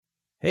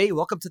Hey,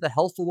 welcome to the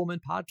Healthful Woman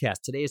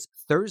podcast. Today is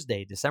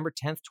Thursday, December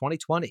 10th,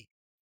 2020.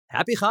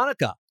 Happy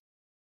Hanukkah.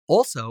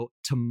 Also,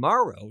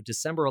 tomorrow,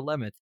 December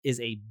 11th, is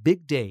a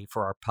big day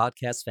for our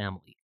podcast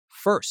family.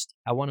 First,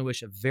 I want to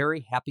wish a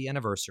very happy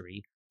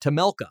anniversary to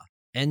Melka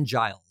and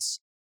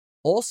Giles.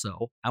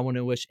 Also, I want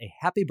to wish a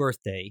happy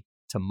birthday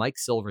to Mike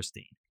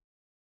Silverstein.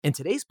 In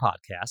today's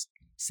podcast,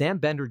 Sam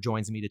Bender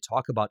joins me to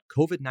talk about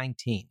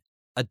COVID-19,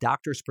 a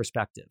doctor's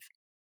perspective.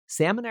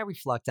 Sam and I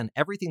reflect on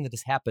everything that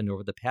has happened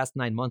over the past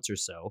 9 months or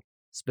so,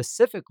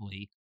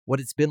 specifically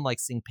what it's been like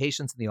seeing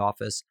patients in the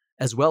office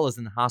as well as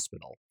in the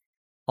hospital.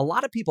 A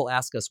lot of people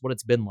ask us what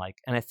it's been like,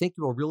 and I think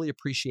you will really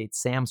appreciate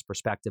Sam's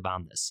perspective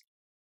on this.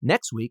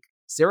 Next week,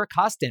 Sarah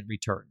Costant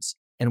returns,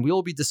 and we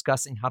will be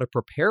discussing how to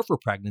prepare for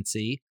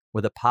pregnancy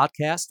with a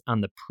podcast on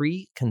the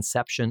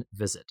pre-conception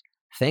visit.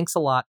 Thanks a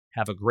lot,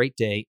 have a great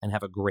day, and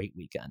have a great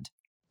weekend.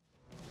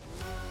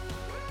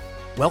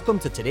 Welcome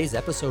to today's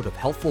episode of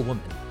Healthful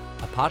Woman,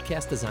 a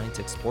podcast designed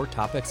to explore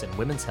topics in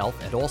women's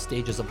health at all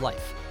stages of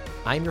life.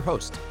 I'm your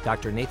host,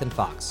 Dr. Nathan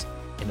Fox,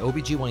 an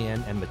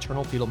OBGYN and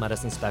maternal fetal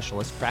medicine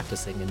specialist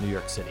practicing in New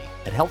York City.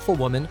 At Healthful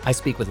Woman, I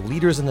speak with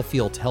leaders in the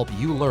field to help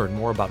you learn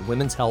more about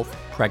women's health,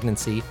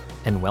 pregnancy,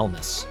 and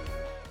wellness.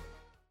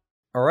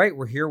 All right,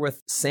 we're here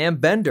with Sam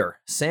Bender.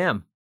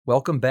 Sam,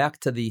 welcome back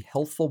to the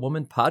Healthful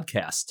Woman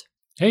podcast.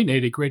 Hey,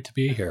 Nate, great to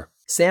be here.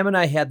 Sam and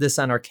I had this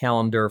on our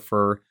calendar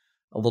for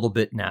a little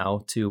bit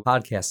now to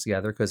podcast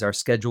together because our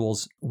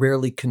schedules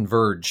rarely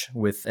converge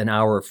with an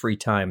hour of free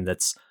time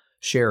that's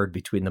shared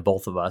between the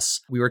both of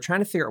us. We were trying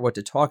to figure out what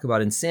to talk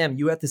about. And Sam,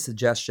 you had the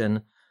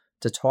suggestion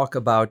to talk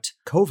about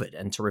COVID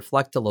and to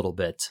reflect a little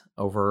bit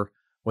over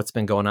what's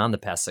been going on the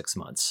past 6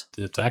 months.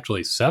 It's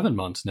actually 7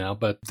 months now,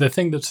 but the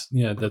thing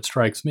that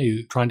strikes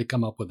me, trying to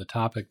come up with a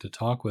topic to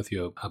talk with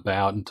you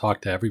about and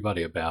talk to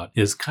everybody about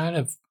is kind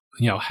of,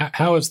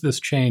 how has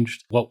this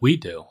changed what we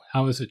do?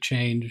 How has it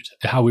changed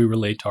how we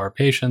relate to our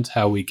patients,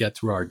 how we get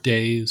through our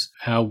days,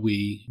 how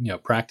we,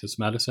 practice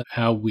medicine,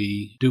 how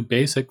we do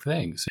basic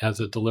things as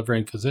a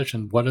delivering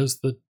physician? What does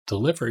the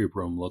delivery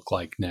room look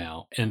like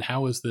now? And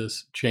how is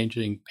this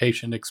changing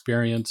patient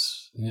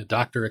experience,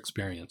 doctor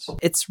experience?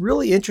 It's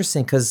really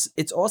interesting because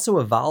it's also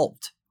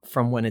evolved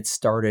from when it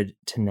started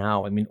to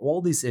now. I mean,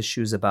 all these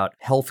issues about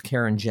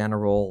healthcare in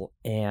general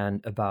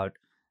and about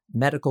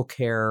medical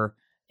care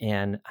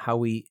and how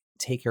we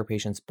take care of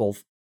patients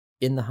both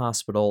in the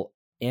hospital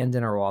and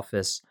in our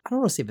office. I don't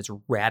want to say if it's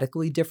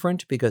radically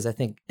different because I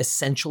think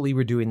essentially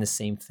we're doing the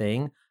same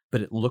thing, but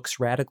it looks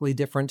radically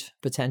different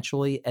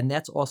potentially. And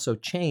that's also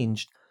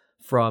changed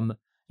from,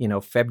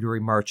 February,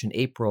 March, and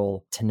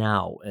April to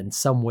now. In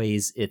some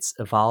ways it's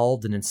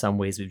evolved, and in some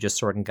ways we've just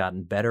sort of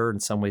gotten better.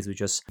 In some ways we've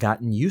just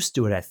gotten used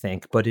to it, I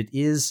think. But it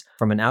is,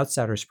 from an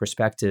outsider's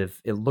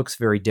perspective, it looks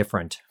very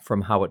different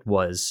from how it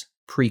was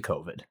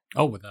pre-COVID.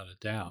 Oh, without a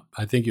doubt.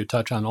 I think you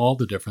touch on all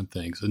the different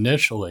things.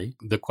 Initially,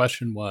 the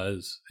question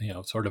was,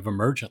 sort of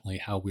emergently,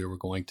 how we were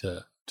going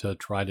to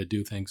try to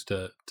do things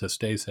to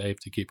stay safe,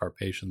 to keep our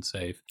patients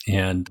safe,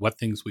 and what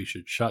things we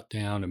should shut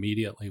down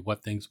immediately,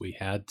 what things we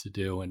had to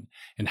do,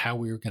 and how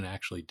we were going to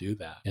actually do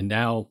that. And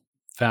now,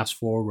 fast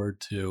forward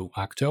to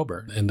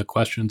October, and the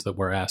questions that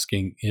we're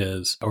asking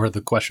is, or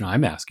the question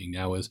I'm asking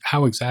now is,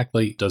 how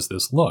exactly does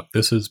this look?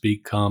 This has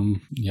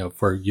become,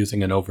 for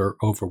using an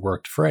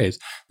overworked phrase,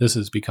 this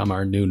has become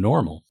our new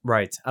normal.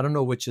 Right. I don't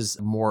know which is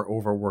more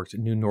overworked,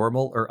 new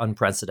normal or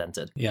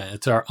unprecedented. Yeah,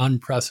 it's our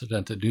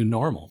unprecedented new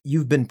normal.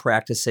 You've been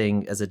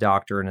practicing as a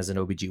doctor and as an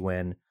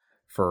OBGYN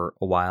for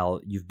a while.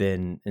 You've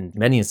been in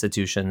many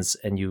institutions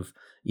and you've,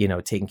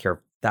 taken care of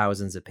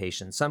thousands of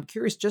patients. So I'm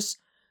curious, just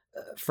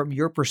from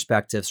your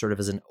perspective, sort of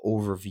as an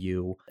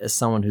overview, as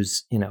someone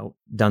who's,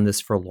 done this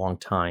for a long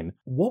time,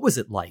 what was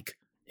it like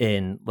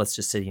in, let's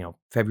just say,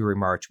 February,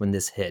 March when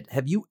this hit?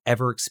 Have you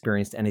ever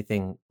experienced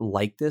anything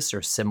like this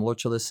or similar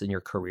to this in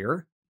your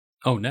career?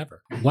 Oh,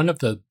 never. One of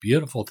the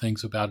beautiful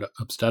things about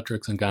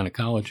obstetrics and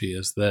gynecology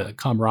is the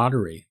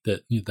camaraderie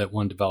that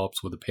one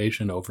develops with a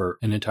patient over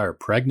an entire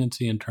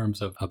pregnancy in terms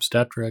of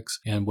obstetrics,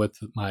 and with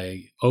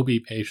my OB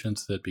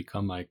patients that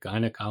become my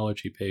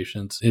gynecology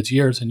patients. It's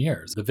years and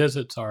years. The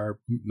visits are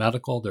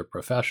medical, they're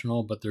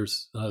professional, but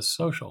there's a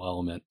social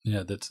element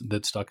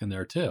that's stuck in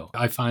there too.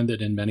 I find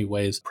that in many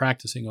ways,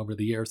 practicing over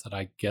the years, that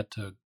I get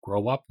to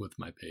grow up with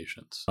my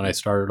patients. When I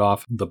started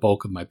off, the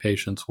bulk of my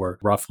patients were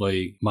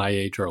roughly my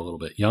age or a little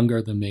bit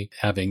younger than me,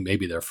 having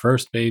maybe their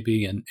first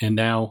baby. And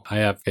now I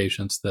have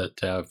patients that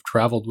have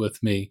traveled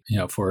with me,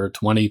 for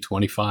 20,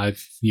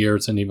 25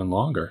 years and even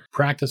longer.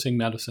 Practicing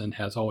medicine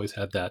has always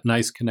had that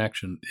nice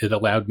connection. It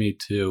allowed me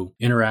to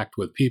interact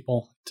with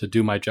people, to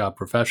do my job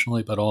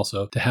professionally, but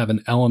also to have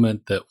an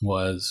element that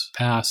was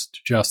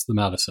past just the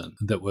medicine,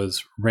 that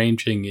was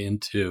ranging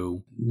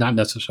into not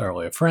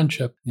necessarily a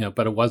friendship,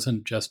 but it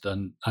wasn't just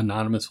an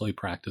anonymously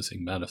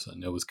practicing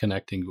medicine. It was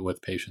connecting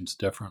with patients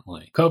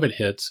differently. COVID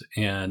hits,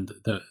 and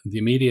the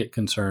immediate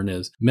concern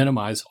is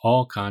minimize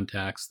all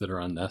contacts that are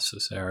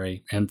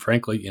unnecessary. And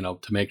frankly, to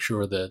make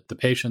sure that the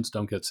patients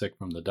don't get sick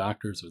from the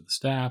doctors or the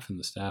staff, and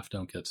the staff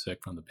don't get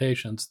sick from the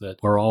patients, that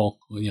we're all,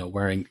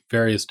 wearing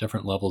various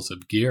different levels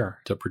of gear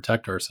to to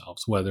protect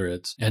ourselves, whether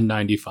it's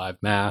N95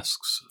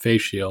 masks,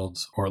 face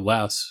shields, or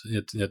less.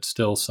 It's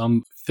still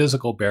some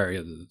physical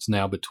barrier that's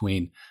now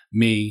between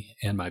me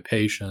and my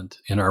patient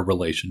in our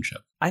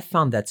relationship. I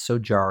found that so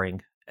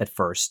jarring at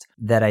first,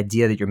 that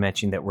idea that you're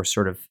mentioning that we're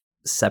sort of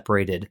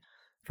separated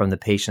from the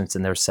patients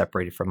and they're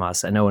separated from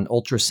us. I know in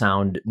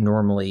ultrasound,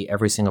 normally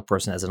every single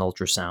person has an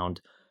ultrasound.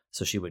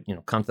 So she would,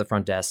 come to the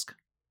front desk,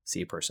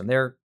 see a person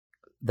there,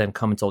 then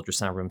come into the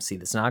ultrasound room, see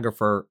the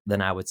sonographer,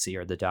 then I would see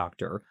her, the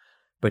doctor.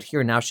 But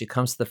here now she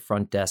comes to the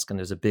front desk and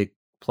there's a big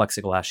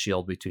plexiglass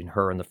shield between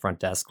her and the front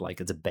desk,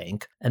 like it's a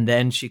bank. And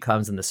then she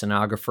comes and the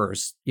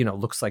sonographers,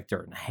 looks like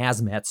they're in a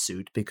hazmat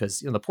suit because,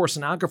 the poor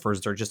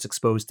sonographers are just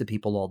exposed to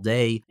people all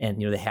day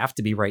and, they have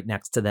to be right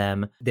next to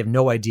them. They have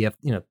no idea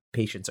if,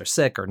 patients are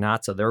sick or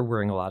not. So they're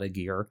wearing a lot of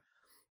gear.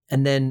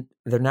 And then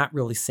they're not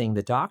really seeing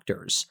the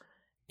doctors.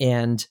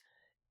 And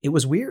it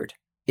was weird.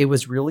 It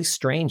was really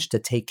strange to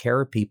take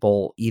care of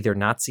people, either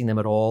not seeing them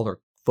at all or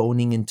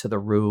phoning into the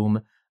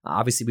room.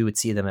 Obviously, we would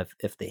see them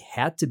if they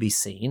had to be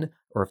seen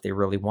or if they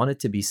really wanted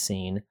to be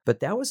seen.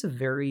 But that was a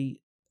very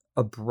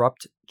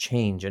abrupt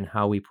change in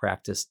how we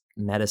practiced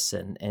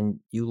medicine. And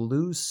you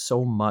lose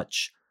so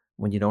much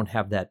when you don't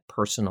have that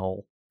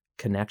personal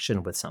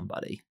connection with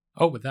somebody.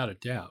 Oh, without a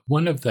doubt.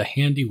 One of the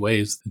handy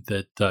ways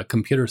that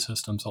computer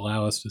systems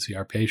allow us to see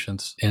our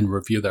patients and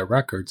review their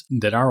records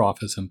that our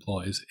office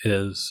employs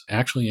is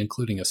actually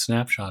including a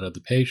snapshot of the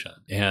patient.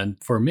 And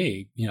for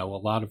me, a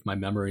lot of my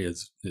memory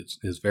is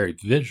very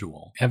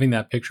visual. Having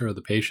that picture of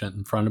the patient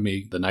in front of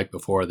me the night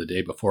before, the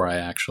day before I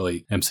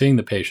actually am seeing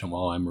the patient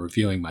while I'm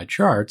reviewing my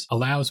charts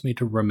allows me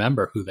to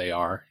remember who they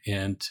are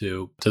and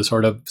to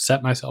sort of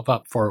set myself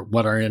up for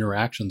what our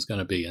interaction is going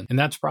to be. And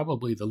that's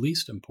probably the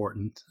least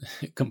important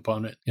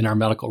component in our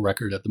medical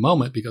record at the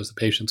moment because the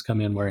patients come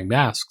in wearing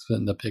masks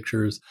and the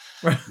pictures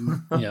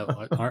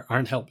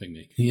aren't helping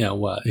me,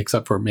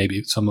 except for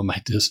maybe some of my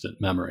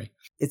distant memory.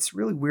 It's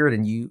really weird.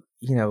 And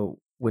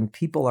when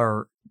people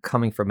are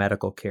coming for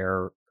medical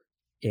care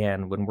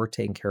and when we're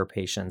taking care of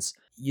patients,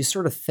 you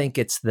sort of think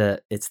it's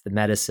the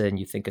medicine,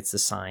 you think it's the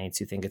science,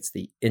 you think it's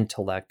the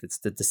intellect, it's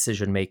the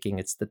decision making,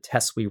 it's the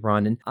tests we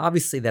run. And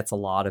obviously that's a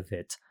lot of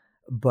it.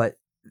 But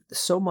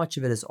so much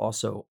of it is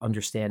also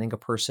understanding a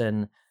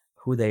person,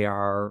 who they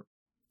are,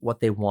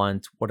 what they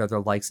want, what are their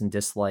likes and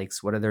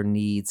dislikes, what are their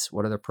needs,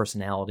 what are their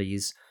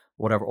personalities,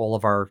 whatever, all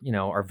of our,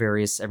 our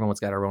various, everyone's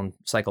got our own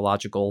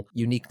psychological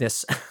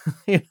uniqueness,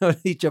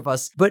 each of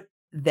us. But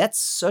that's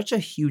such a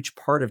huge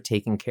part of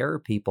taking care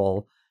of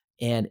people.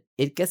 And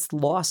it gets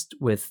lost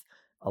with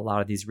a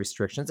lot of these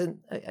restrictions. And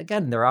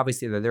again,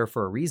 they're there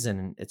for a reason.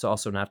 And it's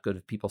also not good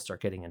if people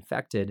start getting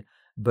infected,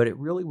 but it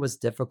really was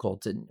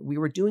difficult. And we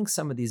were doing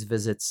some of these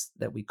visits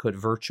that we could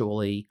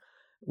virtually,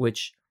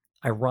 which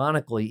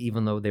ironically,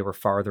 even though they were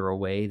farther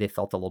away, they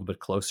felt a little bit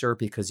closer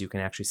because you can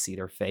actually see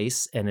their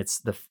face. And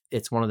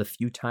it's one of the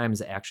few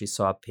times I actually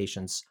saw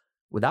patients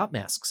without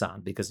masks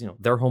on because,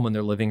 they're home in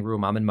their living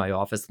room. I'm in my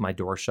office, my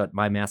door shut,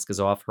 my mask is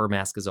off, her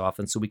mask is off.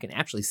 And so we can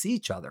actually see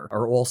each other.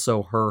 Or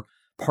also her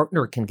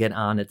partner can get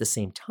on at the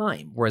same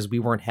time, whereas we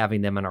weren't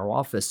having them in our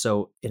office.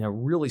 So in a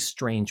really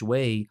strange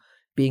way,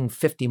 being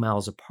 50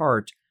 miles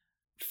apart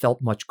felt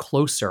much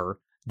closer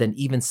than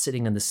even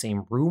sitting in the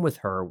same room with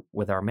her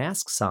with our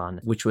masks on,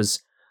 which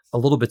was a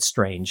little bit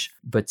strange,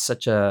 but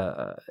such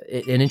an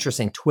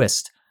interesting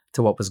twist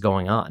to what was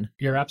going on.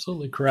 You're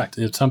absolutely correct.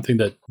 It's something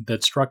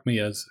that struck me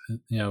as,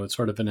 it's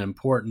sort of an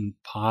important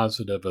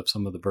positive of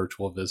some of the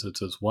virtual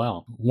visits as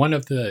well. One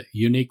of the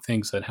unique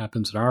things that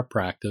happens in our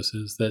practice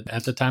is that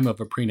at the time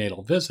of a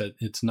prenatal visit,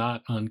 it's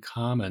not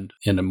uncommon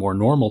in a more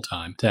normal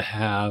time to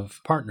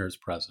have partners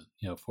present,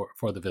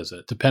 for the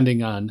visit,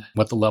 depending on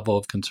what the level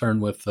of concern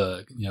with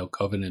the,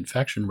 COVID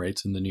infection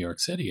rates in the New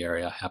York City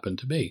area happen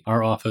to be.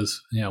 Our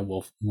office,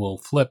 will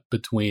flip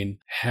between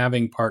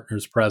having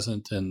partners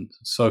present and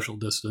social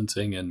distancing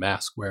and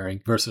mask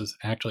wearing versus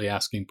actually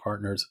asking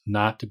partners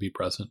not to be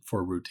present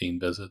for routine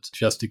visits,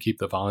 just to keep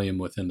the volume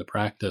within the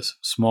practice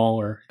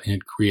smaller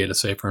and create a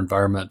safer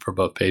environment for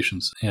both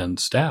patients and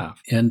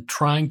staff. And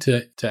trying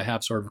to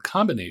have sort of a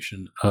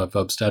combination of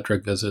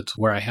obstetric visits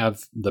where I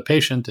have the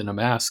patient in a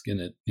mask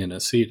in a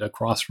seat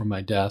across from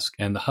my desk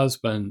and the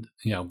husband,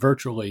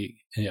 virtually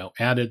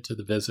added to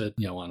the visit,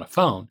 on a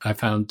phone, I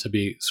found to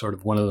be sort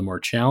of one of the more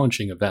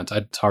challenging events.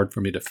 It's hard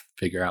for me to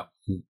figure out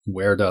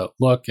where to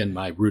look, and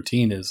my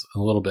routine is a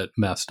little bit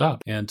messed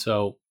up. And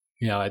so,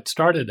 it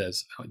started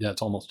as,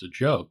 that's almost a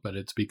joke, but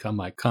it's become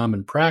my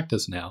common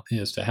practice now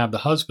is to have the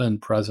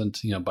husband present,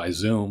 by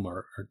Zoom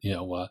or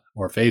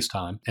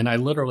FaceTime. And I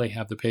literally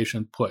have the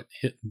patient put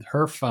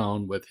her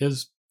phone with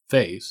his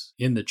face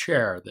in the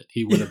chair that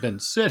he would have been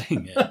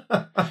sitting in.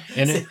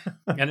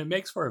 And it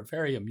makes for a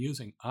very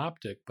amusing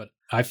optic, but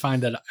I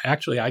find that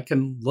actually I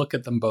can look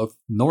at them both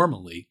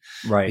normally,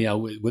 right?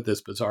 With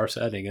this bizarre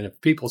setting. And if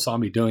people saw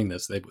me doing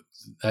this,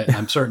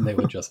 I'm certain they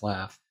would just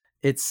laugh.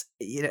 It's,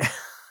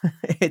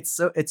 it's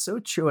so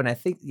true. And I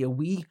think,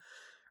 we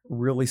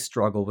really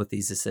struggle with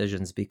these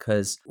decisions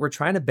because we're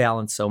trying to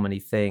balance so many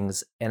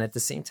things. And at the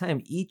same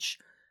time, each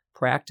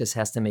practice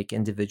has to make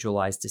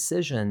individualized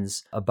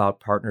decisions about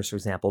partners, for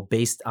example,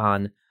 based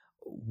on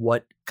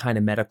what kind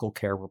of medical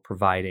care we're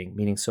providing.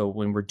 Meaning, so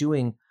when we're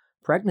doing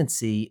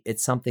pregnancy,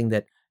 it's something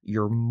that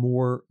you're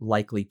more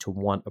likely to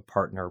want a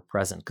partner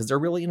present because they're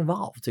really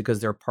involved, because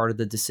they're part of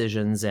the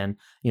decisions, and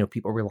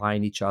people rely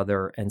on each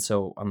other. And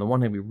so on the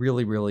one hand, we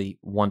really, really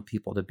want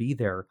people to be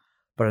there.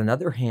 But on the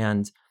other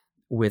hand,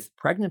 with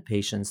pregnant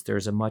patients,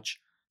 there's a much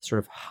sort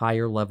of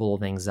higher level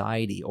of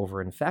anxiety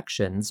over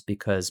infections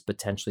because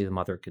potentially the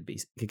mother could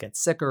get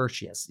sicker.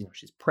 She's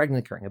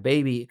pregnant, carrying a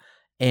baby.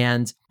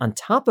 And on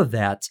top of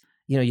that,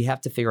 you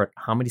have to figure out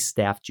how many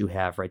staff do you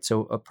have, right?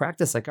 So a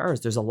practice like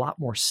ours, there's a lot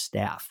more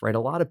staff, right? A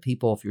lot of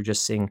people, if you're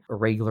just seeing a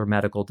regular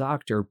medical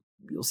doctor,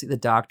 you'll see the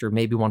doctor,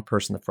 maybe one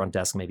person at the front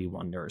desk, maybe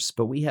one nurse.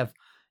 But we have,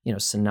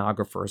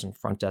 sonographers and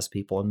front desk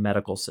people and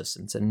medical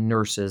assistants and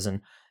nurses and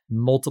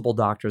multiple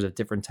doctors of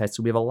different types.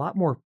 So we have a lot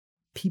more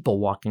people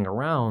walking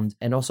around,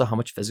 and also how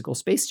much physical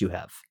space do you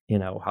have?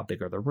 How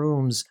big are the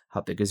rooms? How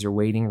big is your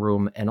waiting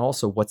room? And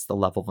also what's the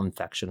level of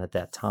infection at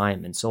that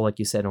time? And so like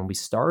you said, when we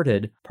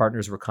started,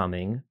 partners were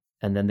coming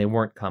and then they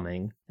weren't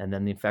coming. And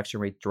then the infection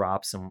rate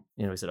drops and,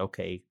 we said,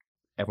 okay,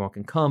 everyone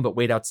can come, but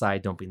wait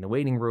outside, don't be in the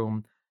waiting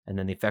room. And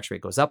then the infection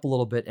rate goes up a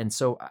little bit. And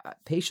so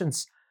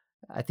patients,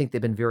 I think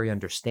they've been very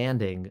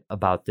understanding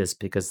about this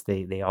because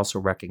they also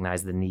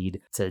recognize the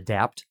need to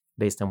adapt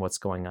based on what's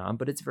going on.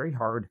 But it's very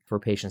hard for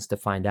patients to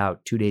find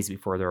out 2 days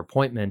before their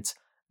appointment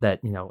that,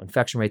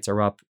 infection rates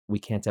are up. We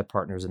can't have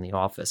partners in the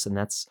office. And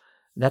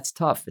that's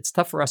tough. It's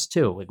tough for us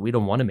too. Like, we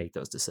don't want to make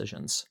those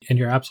decisions. And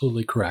you're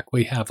absolutely correct.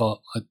 We have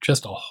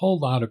just a whole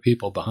lot of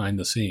people behind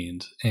the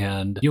scenes.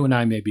 And you and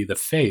I may be the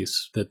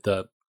face that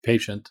the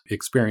patient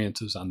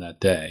experiences on that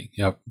day,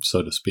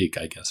 so to speak,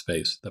 I guess,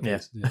 face,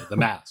 the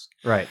mask.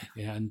 Right.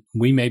 And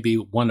we may be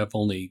one of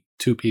only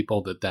 2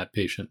 people that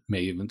patient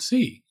may even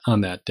see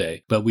on that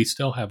day, but we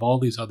still have all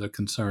these other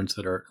concerns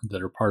that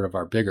are part of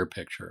our bigger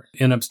picture.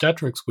 In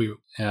obstetrics, we,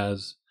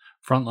 as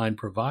frontline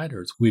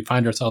providers, we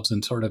find ourselves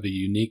in sort of a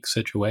unique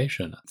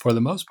situation. For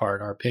the most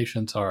part, our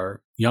patients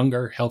are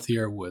younger,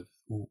 healthier, with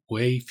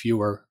way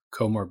fewer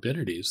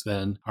comorbidities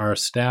than our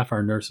staff,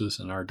 our nurses,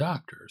 and our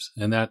doctors.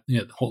 And that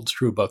holds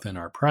true both in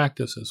our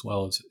practice as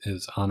well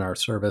as on our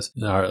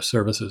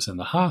services in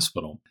the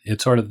hospital.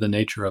 It's sort of the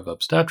nature of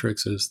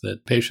obstetrics is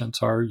that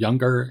patients are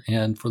younger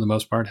and for the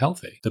most part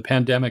healthy. The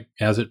pandemic,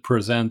 as it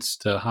presents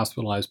to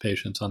hospitalized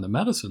patients on the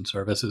medicine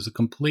service, is a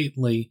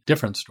completely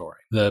different story.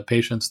 The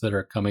patients that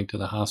are coming to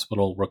the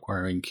hospital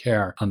requiring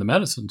care on the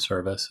medicine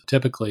service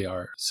typically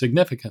are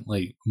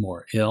significantly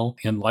more ill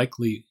and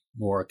likely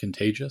more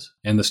contagious,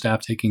 and the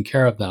staff taking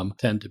care of them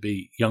tend to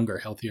be younger,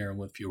 healthier, and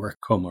with fewer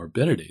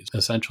comorbidities.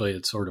 Essentially,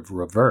 it's sort of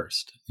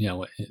reversed,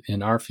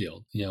 in our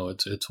field.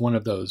 It's one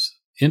of those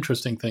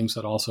interesting things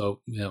that also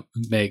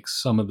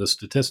makes some of the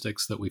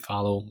statistics that we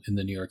follow in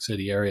the New York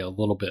City area a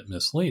little bit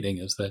misleading,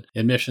 is that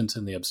admissions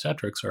in the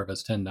obstetric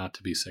service tend not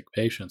to be sick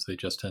patients. They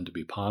just tend to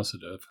be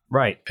positive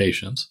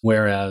patients,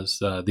 whereas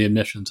the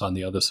admissions on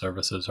the other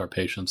services are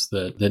patients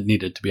that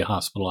needed to be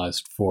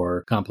hospitalized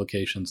for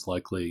complications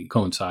likely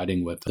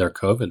coinciding with their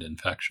COVID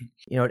infection.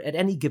 At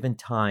any given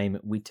time,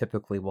 we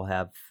typically will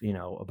have,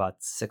 about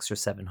 600 or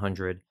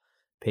 700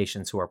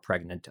 patients who are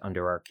pregnant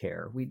under our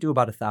care. We do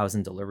about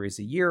 1,000 deliveries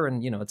a year,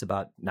 and it's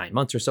about 9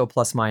 months or so,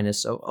 plus minus.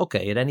 So,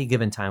 okay, at any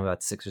given time,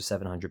 about 600 or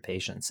 700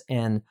 patients.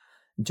 And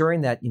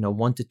during that,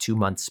 1 to 2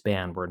 month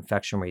span where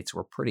infection rates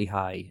were pretty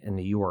high in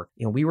New York,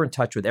 we were in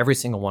touch with every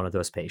single one of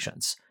those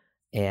patients.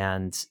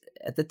 And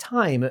at the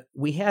time,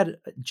 we had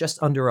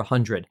just under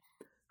 100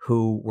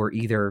 who were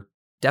either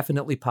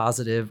definitely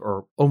positive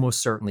or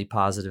almost certainly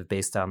positive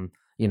based on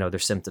their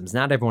symptoms.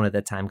 Not everyone at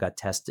that time got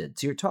tested.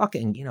 So you're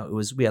talking,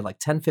 we had like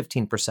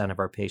 10-15% of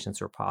our patients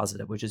were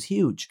positive, which is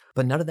huge,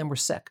 but none of them were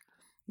sick,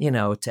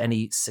 to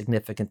any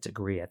significant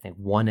degree. I think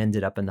one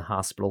ended up in the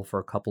hospital for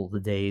a couple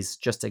of days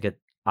just to get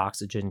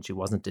oxygen. She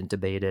wasn't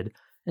intubated,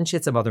 and she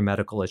had some other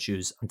medical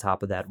issues on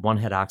top of that. One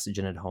had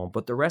oxygen at home,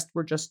 but the rest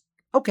were just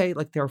okay,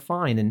 like they're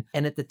fine.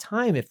 And at the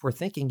time, if we're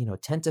thinking,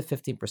 10 to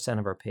 15%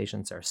 of our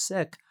patients are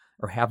sick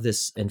or have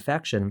this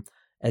infection,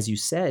 as you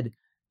said,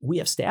 we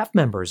have staff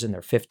members in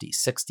their 50s,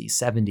 60s,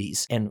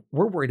 70s, and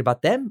we're worried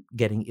about them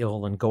getting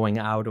ill and going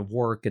out of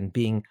work and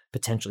being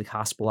potentially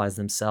hospitalized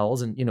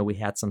themselves. And, we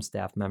had some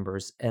staff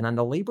members. And on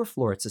the labor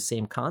floor, it's the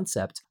same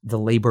concept. The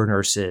labor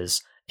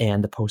nurses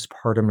and the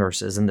postpartum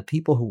nurses and the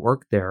people who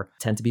work there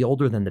tend to be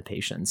older than the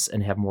patients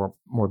and have more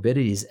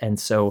morbidities. And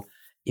so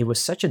it was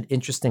such an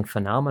interesting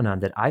phenomenon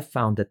that I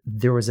found that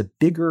there was a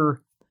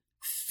bigger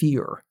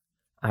fear,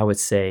 I would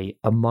say,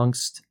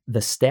 amongst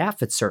the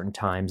staff at certain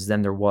times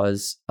than there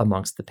was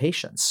amongst the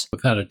patients.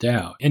 Without a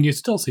doubt. And you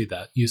still see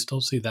that. You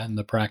still see that in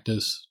the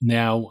practice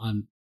now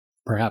on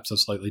perhaps a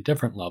slightly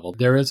different level.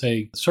 There is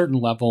a certain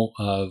level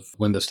of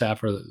when the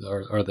staff or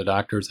the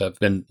doctors have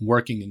been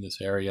working in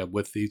this area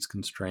with these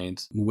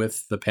constraints,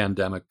 with the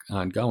pandemic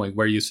ongoing,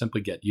 where you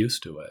simply get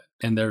used to it.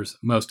 And there's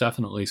most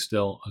definitely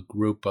still a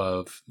group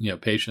of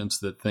patients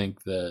that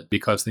think that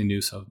because they knew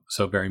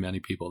so very many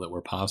people that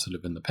were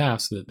positive in the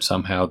past, that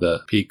somehow the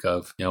peak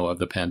of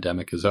the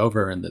pandemic is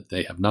over and that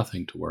they have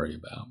nothing to worry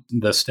about.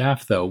 The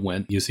staff, though,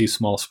 when you see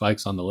small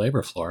spikes on the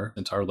labor floor,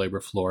 since our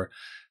labor floor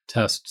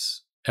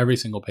tests every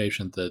single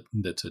patient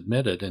that's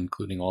admitted,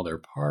 including all their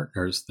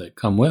partners that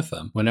come with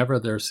them, whenever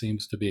there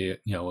seems to be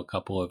a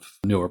couple of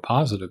newer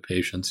positive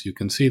patients, you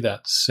can see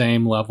that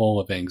same level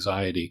of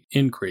anxiety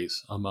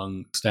increase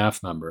among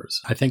staff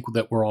members. I think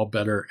that we're all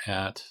better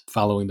at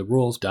following the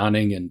rules,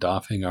 donning and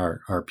doffing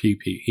our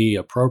PPE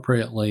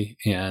appropriately,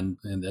 and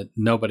that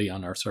nobody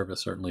on our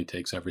service certainly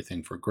takes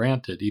everything for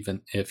granted,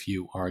 even if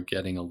you are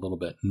getting a little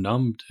bit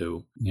numb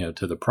to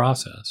the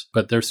process.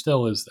 But there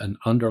still is an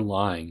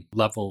underlying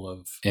level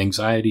of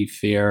anxiety,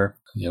 fear,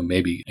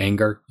 maybe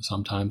anger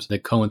sometimes,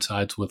 that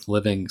coincides with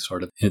living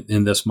sort of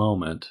in this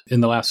moment.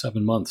 In the last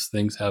 7 months,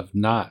 things have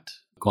not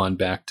gone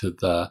back to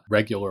the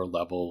regular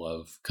level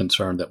of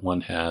concern that one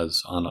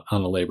has on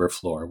a labor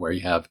floor where you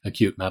have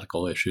acute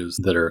medical issues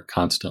that are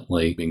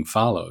constantly being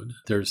followed.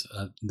 There's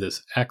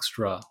this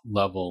extra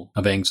level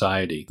of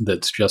anxiety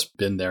that's just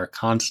been there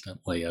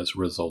constantly as a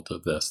result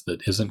of this,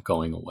 that isn't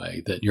going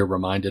away, that you're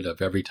reminded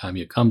of every time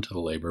you come to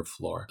the labor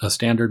floor. A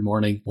standard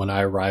morning when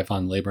I arrive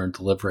on labor and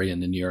delivery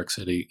in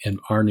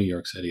our New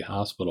York City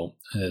hospital,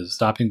 is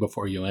stopping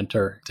before you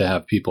enter to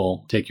have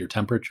people take your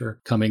temperature,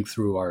 coming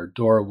through our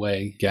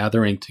doorway,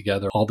 gathering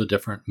together all the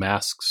different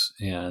masks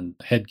and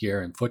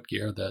headgear and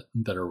footgear that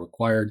are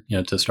required,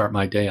 to start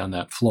my day on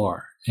that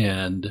floor.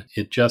 And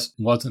it just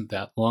wasn't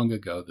that long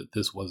ago that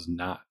this was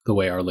not the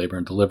way our labor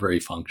and delivery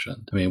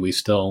functioned. I mean, we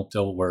still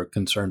were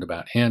concerned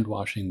about hand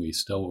washing. We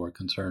still were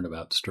concerned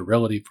about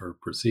sterility for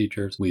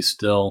procedures. We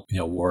still,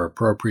 wore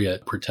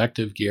appropriate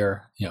protective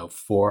gear,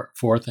 for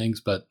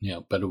things, but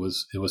it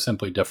was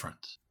simply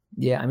different.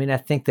 Yeah. I mean, I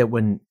think that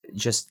when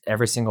just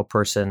every single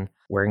person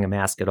wearing a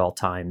mask at all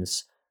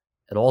times,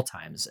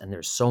 and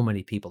there's so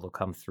many people who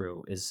come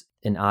through, is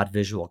an odd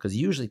visual, because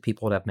usually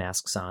people would have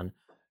masks on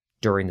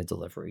during the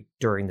delivery,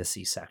 during the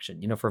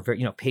C-section.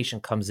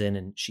 Patient comes in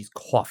and she's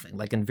coughing,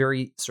 like in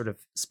very sort of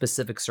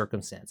specific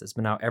circumstances.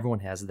 But now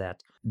everyone has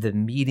that. The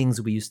meetings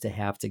we used to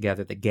have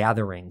together, the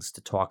gatherings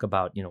to talk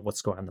about,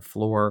 what's going on the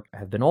floor,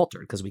 have been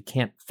altered because we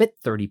can't fit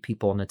 30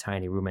 people in a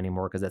tiny room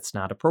anymore because that's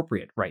not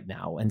appropriate right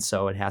now. And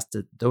so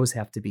those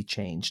have to be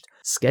changed.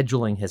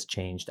 Scheduling has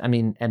changed. I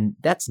mean, and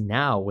that's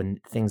now when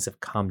things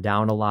have calmed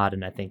down a lot.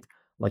 And I think,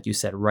 like you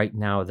said, right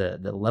now, the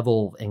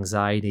level of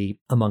anxiety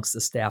amongst the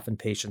staff and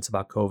patients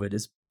about COVID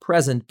is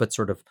present, but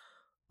sort of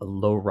a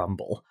low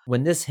rumble.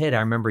 When this hit,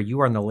 I remember you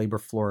were on the labor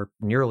floor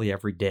nearly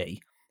every day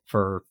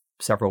for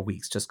several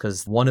weeks, just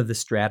because one of the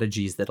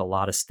strategies that a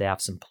lot of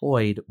staffs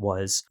employed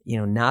was,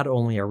 not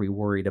only are we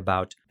worried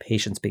about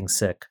patients being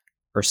sick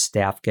or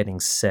staff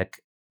getting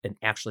sick and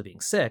actually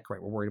being sick,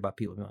 right? We're worried about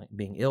people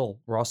being ill.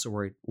 We're also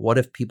worried, what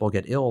if people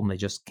get ill and they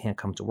just can't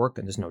come to work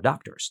and there's no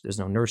doctors, there's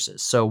no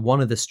nurses? So one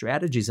of the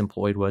strategies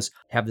employed was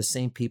have the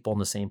same people in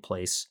the same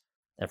place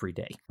every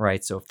day,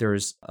 right? So if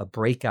there's a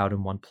breakout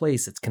in one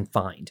place, it's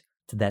confined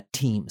to that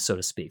team, so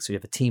to speak. So you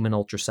have a team in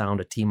ultrasound,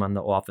 a team on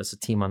the office, a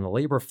team on the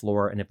labor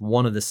floor. And if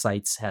one of the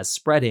sites has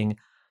spreading,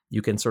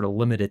 you can sort of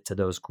limit it to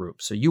those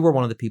groups. So you were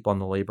one of the people on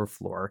the labor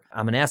floor.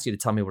 I'm going to ask you to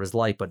tell me what it's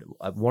like, but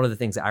one of the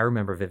things I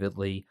remember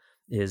vividly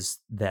is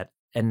that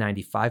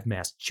N95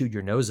 mask chewed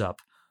your nose up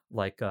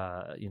like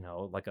a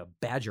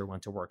badger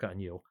went to work on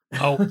you.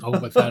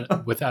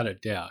 Without a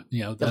doubt.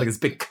 Like this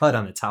big cut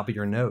on the top of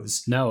your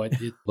nose. No, it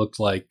looked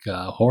like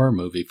a horror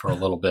movie for a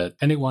little bit.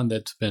 Anyone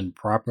that's been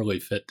properly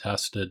fit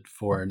tested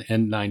for an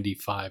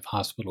N95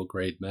 hospital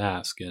grade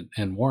mask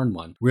and worn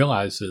one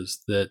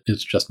realizes that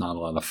it's just not a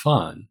lot of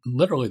fun.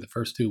 Literally the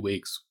first 2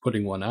 weeks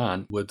putting one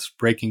on was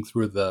breaking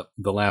through the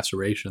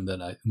laceration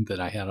that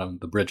I had on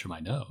the bridge of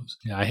my nose.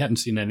 I hadn't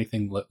seen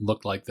anything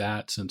look like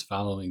that since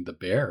following the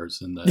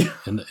Bears in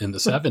the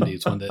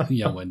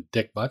 70s when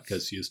Dick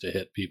Butkus used to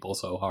hit people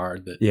so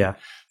hard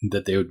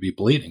that they would be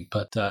bleeding.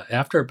 But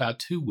after about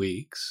 2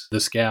 weeks,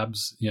 the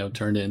scabs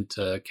turned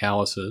into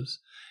calluses.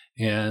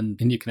 And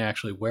you can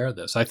actually wear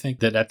this. I think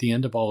that at the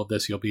end of all of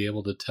this, you'll be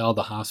able to tell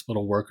the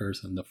hospital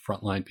workers and the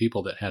frontline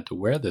people that had to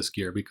wear this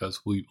gear,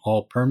 because we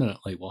all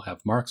permanently will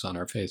have marks on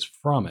our face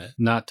from it,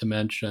 not to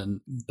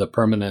mention the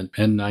permanent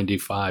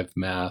N95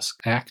 mask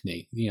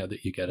acne,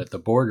 that you get at the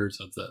borders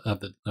of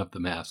the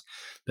mask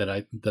that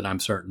I'm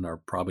certain are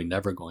probably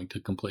never going to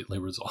completely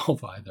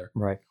resolve either.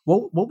 Right.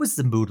 What was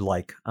the mood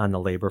like on the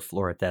labor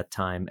floor at that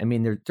time? I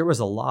mean, there was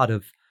a lot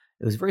of,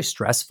 it was very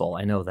stressful.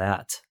 I know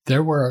that.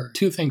 There were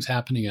two things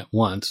happening at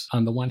once.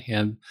 On the one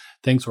hand,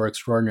 things were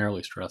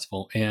extraordinarily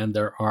stressful, and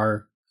there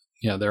are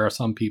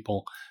some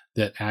people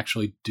that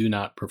actually do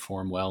not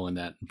perform well in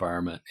that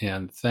environment.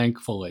 And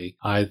thankfully,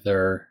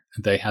 either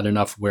they had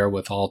enough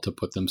wherewithal to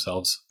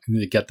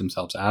get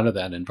themselves out of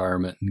that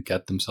environment and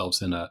get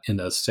themselves in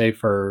a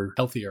safer,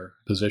 healthier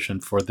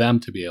position for them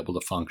to be able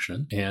to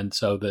function. And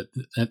so that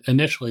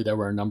initially there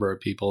were a number of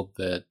people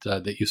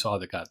that you saw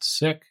that got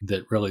sick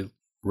that really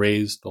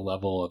raised the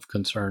level of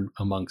concern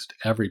amongst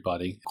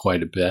everybody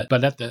quite a bit.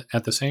 But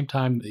at the same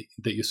time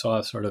that you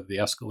saw sort of the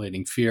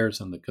escalating fears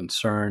and the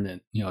concern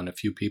and a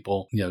few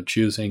people,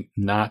 choosing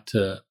not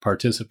to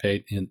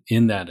participate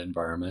in that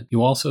environment,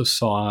 you also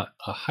saw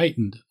a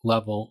heightened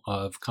level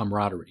of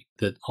camaraderie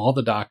that all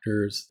the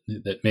doctors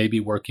that may be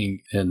working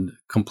in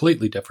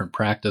completely different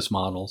practice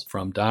models,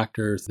 from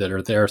doctors that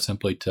are there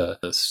simply to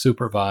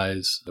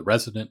supervise the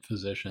resident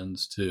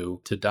physicians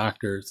to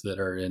doctors that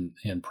are in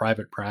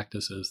private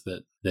practices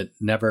that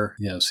never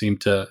seem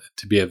to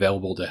be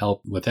available to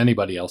help with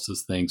anybody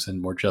else's things,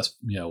 and were just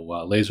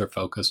laser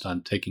focused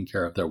on taking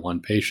care of their one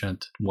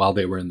patient while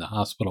they were in the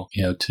hospital,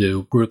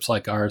 to groups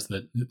like ours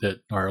that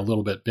are a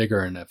little bit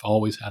bigger and have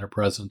always had a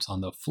presence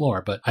on the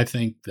floor. But I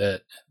think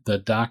that the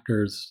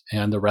doctors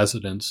and the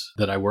residents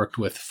that I worked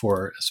with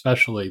for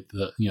especially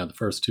the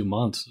first 2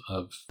 months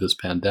of this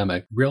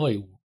pandemic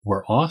really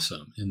were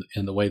awesome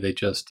in the way they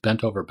just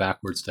bent over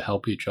backwards to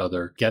help each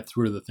other get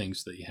through the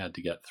things that you had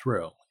to get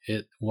through.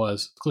 It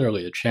was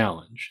clearly a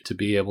challenge to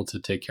be able to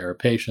take care of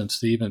patients,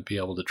 to even be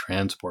able to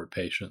transport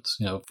patients,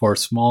 for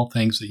small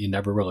things that you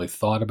never really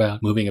thought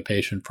about, moving a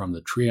patient from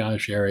the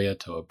triage area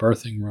to a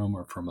birthing room,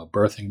 or from a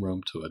birthing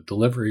room to a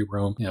delivery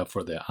room,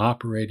 for the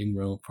operating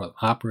room,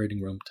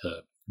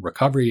 to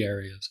recovery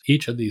areas.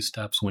 Each of these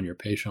steps, when your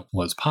patient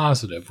was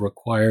positive,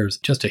 requires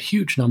just a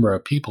huge number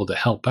of people to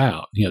help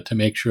out, to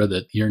make sure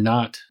that you're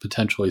not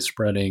potentially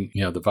spreading,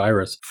 the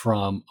virus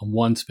from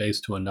one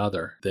space to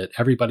another, that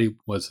everybody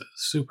was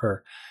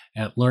super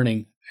at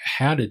learning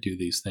how to do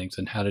these things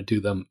and how to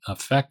do them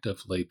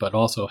effectively, but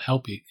also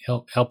help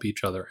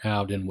each other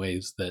out in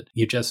ways that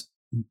you just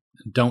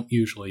don't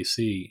usually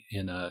see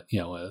in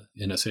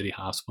a city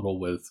hospital,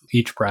 with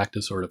each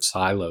practice sort of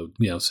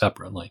siloed,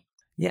 separately.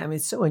 Yeah, I mean,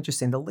 it's so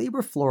interesting. The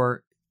labor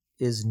floor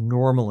is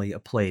normally a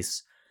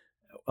place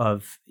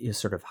of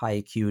sort of high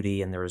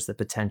acuity, and there is the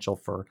potential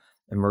for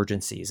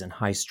emergencies and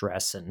high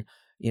stress and,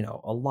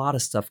 a lot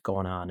of stuff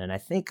going on. And I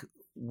think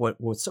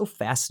what's so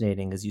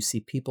fascinating is you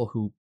see people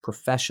who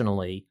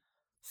professionally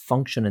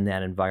function in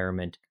that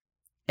environment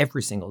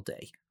every single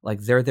day.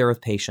 Like, they're there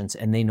with patients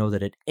and they know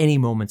that at any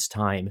moment's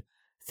time,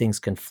 things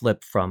can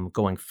flip from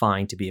going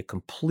fine to be a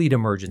complete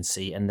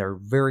emergency, and they're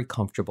very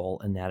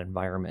comfortable in that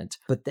environment.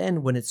 But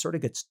then when it sort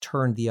of gets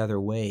turned the other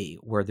way,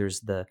 where there's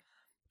the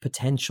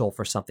potential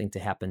for something to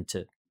happen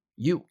to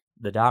you,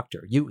 the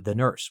doctor, you, the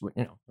nurse,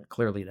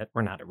 clearly that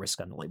we're not at risk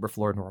on the labor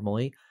floor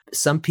normally.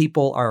 Some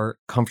people are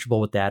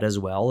comfortable with that as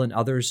well, and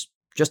others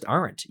just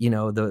aren't.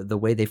 The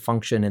way they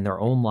function in their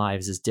own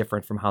lives is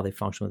different from how they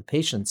function with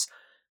patients,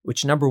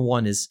 which, number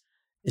one, is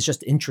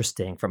just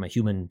interesting from a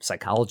human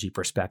psychology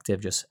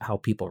perspective, just how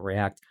people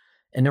react.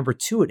 And number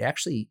two, it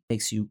actually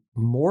makes you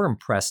more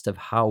impressed of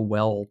how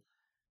well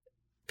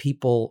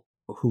people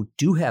who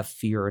do have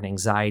fear and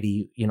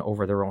anxiety,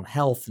 over their own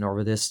health and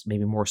over this,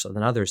 maybe more so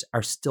than others,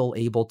 are still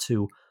able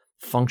to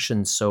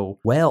function so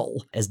well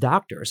as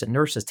doctors and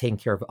nurses taking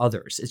care of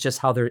others. It's just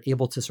how they're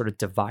able to sort of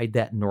divide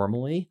that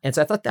normally. And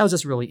so I thought that was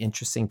just really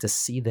interesting to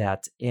see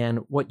that.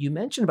 And what you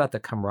mentioned about the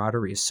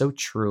camaraderie is so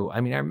true.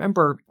 I mean, I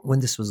remember when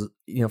this was,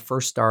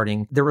 first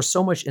starting, there was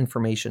so much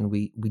information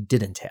we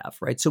didn't have,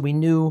 right? So we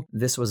knew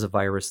this was a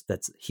virus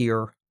that's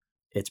here,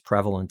 it's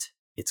prevalent,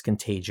 it's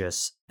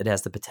contagious, it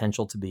has the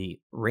potential to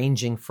be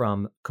ranging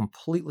from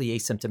completely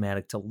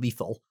asymptomatic to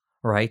lethal,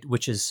 right?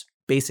 Which is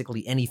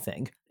basically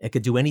anything. It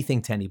could do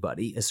anything to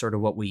anybody, is sort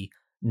of what we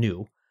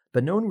knew.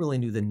 But no one really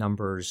knew the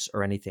numbers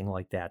or anything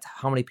like that.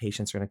 How many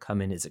patients are going to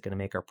come in? Is it going to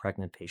make our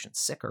pregnant patients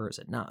sicker? Is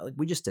it not? Like,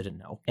 we just didn't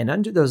know. And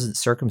under those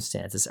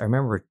circumstances, I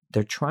remember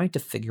they're trying to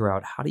figure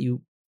out, how do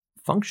you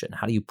function?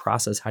 How do you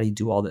process? How do you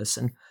do all this?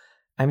 And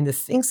I mean, the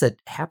things that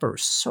happen are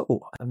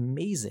so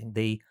amazing.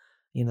 The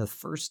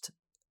first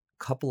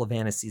couple of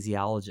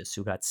anesthesiologists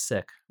who got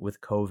sick with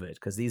COVID,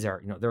 because these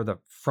are, they're the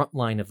front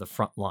line of the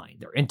front line.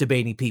 They're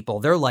intubating people.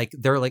 They're like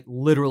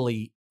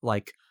literally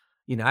like,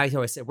 I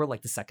always say we're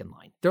like the second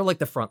line. They're like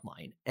the front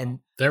line. And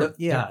they're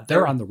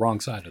on the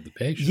wrong side of the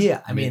patient. Yeah.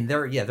 I mean,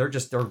 they're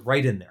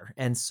right in there.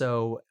 And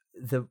so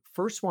the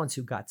first ones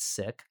who got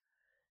sick,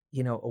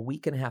 a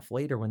week and a half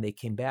later, when they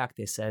came back,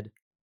 they said,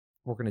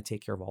 we're going to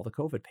take care of all the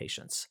COVID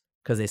patients.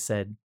 Because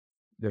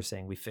they're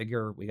saying, we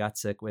figure we got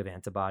sick, we have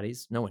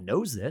antibodies. No one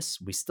knows this.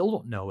 We still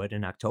don't know it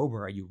in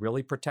October. Are you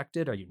really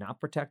protected? Are you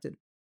not protected?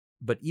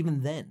 But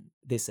even then,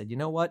 they said, you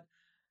know what?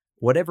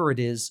 Whatever it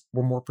is,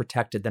 we're more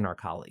protected than our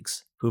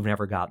colleagues who've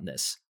never gotten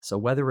this. So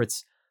whether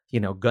it's,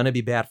 going to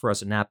be bad for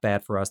us or not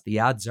bad for us, the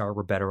odds are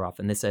we're better off.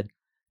 And they said,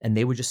 and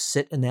they would just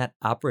sit in that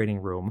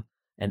operating room,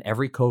 and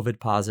every COVID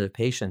positive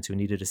patient who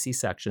needed a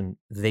C-section,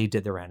 they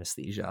did their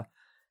anesthesia.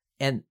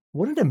 And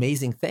what an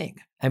amazing thing.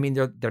 I mean,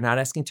 they're not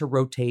asking to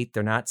rotate.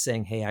 They're not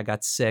saying, hey, I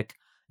got sick.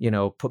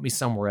 put me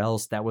somewhere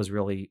else. That was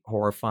really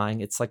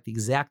horrifying. It's like the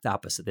exact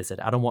opposite. They said,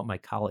 I don't want my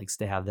colleagues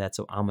to have that,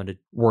 so I'm going to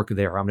work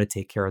there. I'm going to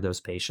take care of those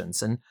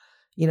patients. And,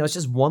 it's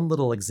just one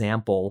little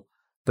example,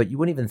 but you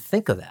wouldn't even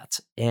think of that.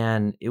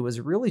 And it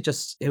was really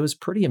it was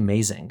pretty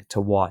amazing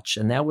to watch.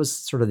 And that was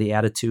sort of the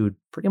attitude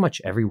pretty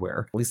much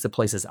everywhere, at least the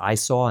places I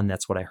saw. And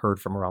that's what I heard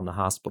from around the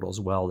hospital as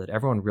well, that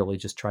everyone really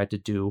just tried to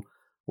do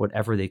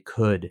whatever they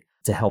could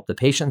to help the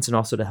patients and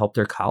also to help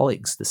their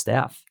colleagues, the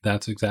staff.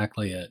 That's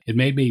exactly it. It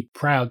made me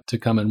proud to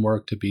come and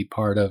work, to be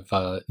part of,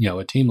 a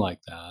team like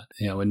that.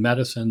 In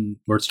medicine,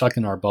 we're stuck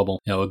in our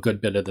bubble, a good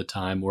bit of the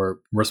time. We're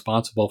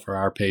responsible for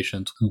our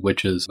patients,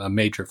 which is a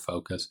major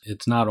focus.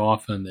 It's not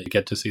often that you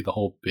get to see the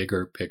whole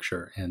bigger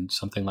picture. And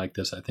something like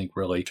this, I think,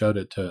 really showed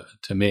it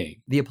to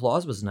me. The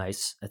applause was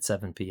nice at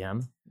 7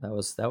 p.m. That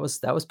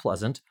was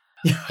pleasant.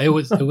 It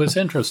was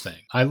interesting.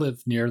 I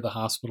live near the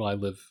hospital. I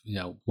live,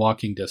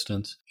 walking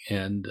distance.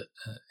 And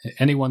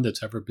anyone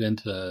that's ever been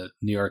to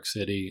New York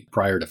City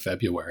prior to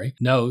February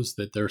knows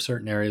that there are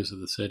certain areas of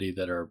the city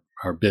that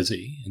are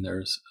busy. And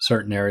there's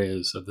certain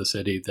areas of the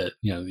city that,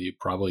 you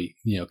probably,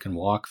 can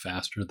walk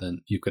faster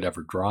than you could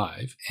ever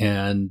drive.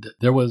 And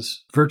there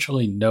was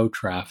virtually no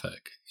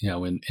traffic,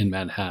 in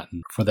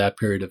Manhattan for that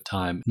period of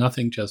time.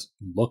 Nothing just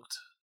looked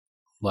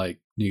like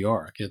New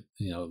York. It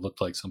looked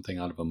like something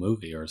out of a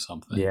movie or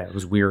something. Yeah, it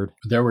was weird.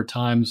 There were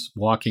times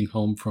walking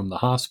home from the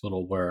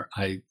hospital where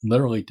I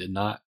literally did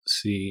not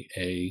see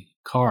a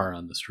car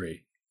on the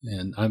street.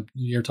 And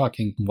you're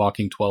talking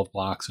walking 12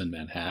 blocks in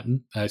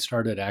Manhattan. I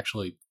started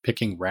actually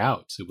picking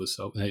routes. It was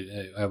so,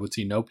 I would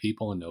see no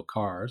people and no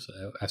cars.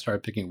 I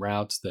started picking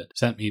routes that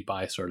sent me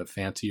by sort of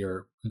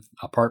fancier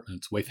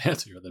apartments, way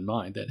fancier than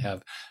mine, that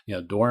have,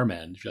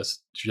 doormen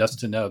just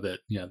to know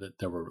that, that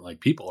there were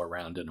like people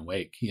around and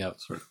awake,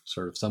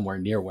 sort of somewhere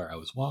near where I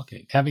was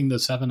walking. Having the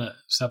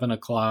 7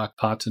 o'clock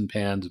pots and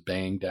pans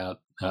banged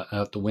out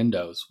the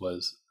windows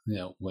was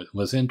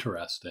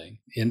interesting.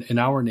 In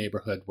our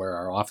neighborhood where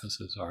our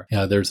offices are,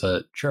 there's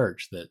a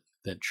church that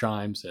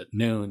chimes at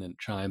noon and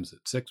chimes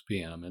at 6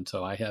 p.m. And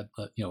so I had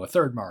a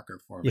third marker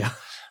for me. Yeah.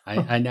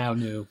 I now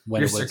knew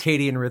when your it was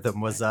circadian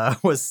rhythm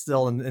was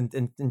still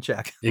in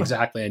check.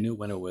 Exactly. I knew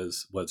when it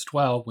was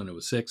 12, when it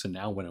was 6, and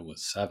now when it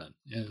was 7.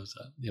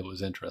 It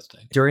was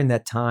interesting. During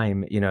that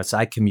time, so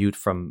I commute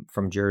from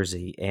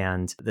Jersey,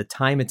 and the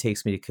time it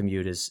takes me to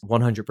commute is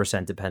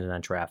 100% dependent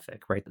on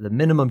traffic, right? The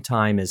minimum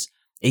time is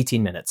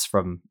 18 minutes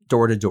from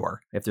door to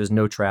door. If there's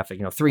no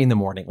traffic, 3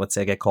 a.m, let's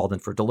say I get called in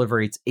for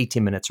delivery, it's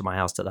 18 minutes from my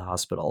house to the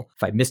hospital.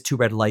 If I miss 2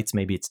 red lights,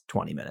 maybe it's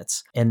 20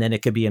 minutes. And then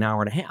it could be an hour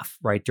and a half,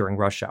 right, during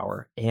rush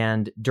hour.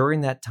 And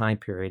during that time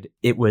period,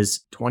 it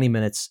was 20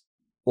 minutes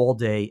all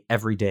day,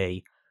 every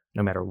day,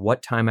 no matter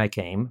what time I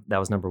came. That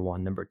was number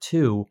one. Number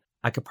two,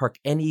 I could park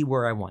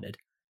anywhere I wanted.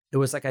 It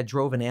was like I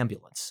drove an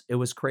ambulance. It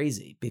was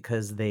crazy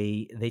because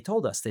they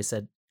told us, they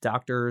said,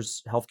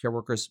 doctors, healthcare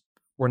workers,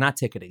 we're not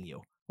ticketing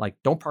you. Like,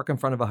 don't park in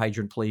front of a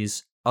hydrant,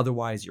 please.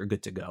 Otherwise, you're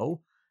good to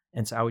go.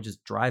 And so I would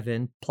just drive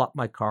in, plop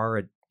my car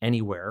at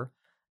anywhere,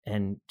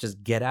 and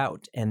just get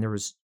out. And there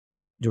was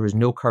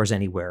no cars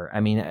anywhere.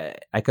 I mean,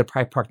 I could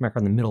probably park my car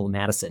in the middle of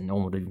Madison. No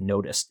one would have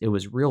noticed. It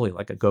was really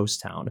like a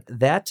ghost town.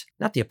 That,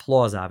 not the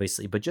applause,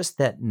 obviously, but just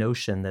that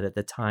notion that at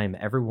the time,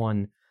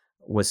 everyone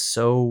was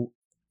so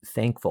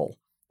thankful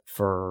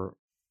for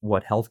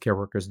what healthcare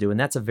workers do. And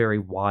that's a very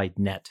wide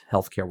net,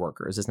 healthcare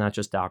workers. It's not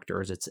just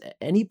doctors. It's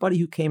anybody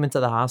who came into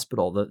the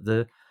hospital,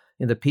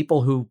 the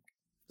people who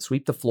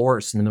sweep the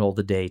floors in the middle of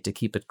the day to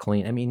keep it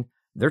clean. I mean,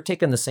 they're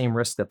taking the same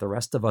risk that the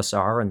rest of us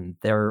are, and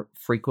they're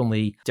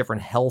frequently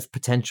different health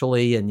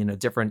potentially, and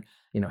different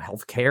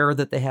health care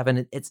that they have.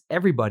 And it's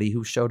everybody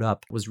who showed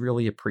up was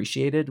really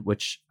appreciated,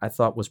 which I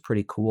thought was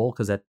pretty cool,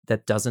 because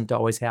that doesn't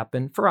always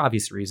happen for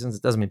obvious reasons.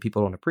 It doesn't mean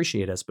people don't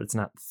appreciate us, but it's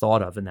not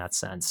thought of in that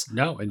sense.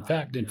 No, in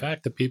fact,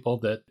 the people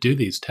that do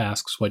these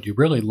tasks, what you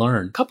really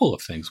learn, a couple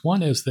of things.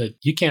 One is that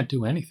you can't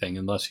do anything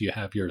unless you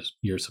have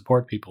your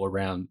support people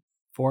around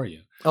for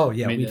you. Oh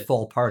yeah, we'd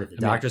fall apart. If the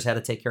doctors had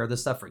to take care of this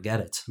stuff, forget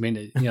it. I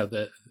mean,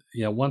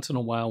 once in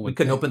a while, when we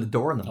couldn't open the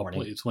door in the morning.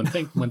 Please, when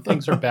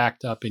things are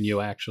backed up and you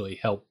actually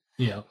help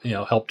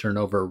help turn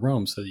over a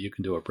room so that you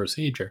can do a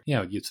procedure,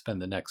 you'd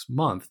spend the next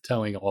month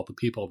telling all the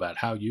people about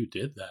how you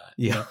did that.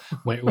 Yeah.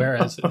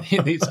 Whereas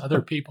these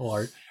other people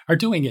are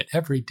doing it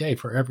every day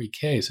for every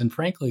case. And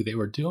frankly, they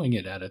were doing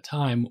it at a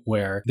time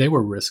where they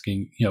were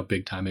risking,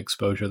 big time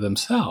exposure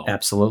themselves.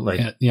 Absolutely.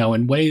 And,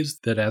 in ways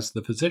that as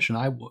the physician,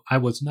 I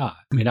was not.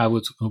 I mean, I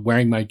was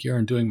wearing my gear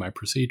and doing my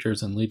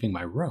procedures and leaving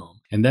my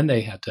room. And then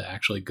they had to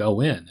actually go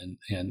in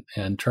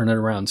and turn it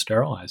around,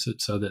 sterilize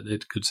it so that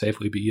it could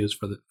safely be used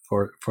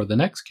for the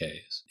next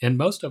case. And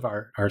most of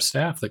our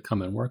staff that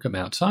come and work at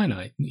Mount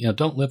Sinai,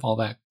 don't live all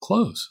that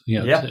close,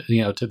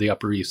 to the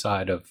Upper East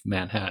Side of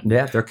Manhattan.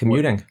 Yeah, they're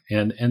commuting.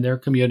 And they're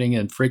commuting,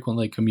 and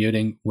frequently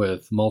commuting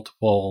with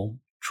multiple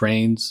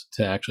trains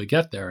to actually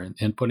get there,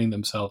 and putting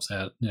themselves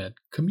at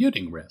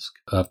commuting risk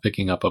of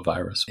picking up a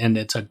virus. And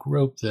it's a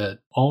group that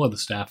all of the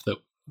staff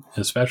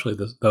especially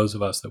those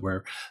of us that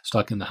were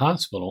stuck in the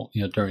hospital,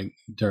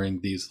 during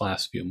these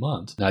last few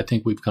months. And I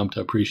think we've come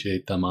to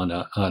appreciate them on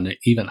an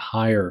even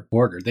higher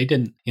order. They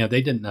didn't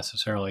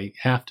necessarily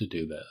have to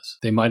do this.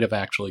 They might have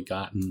actually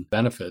gotten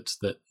benefits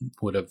that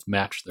would have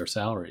matched their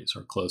salaries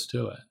or close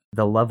to it.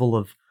 The level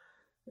of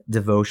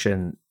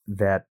devotion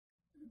that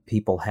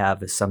people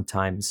have is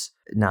sometimes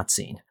not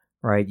seen,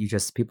 right?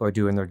 People are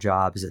doing their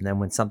jobs. And then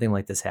when something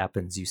like this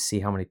happens, you see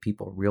how many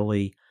people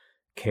really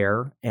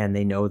care, and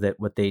they know that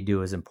what they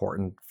do is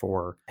important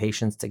for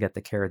patients to get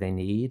the care they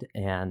need.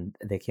 And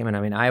they came in.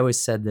 I mean, I always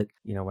said that,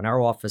 when our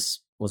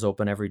office was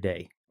open every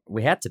day,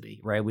 we had to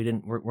be, right?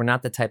 We're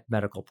not the type of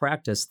medical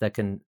practice that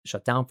can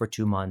shut down for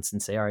 2 months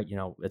and say, all right,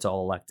 it's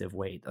all elective.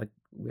 Wait, like,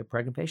 we have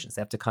pregnant patients,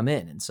 they have to come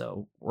in. And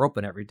so we're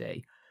open every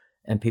day.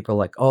 And people are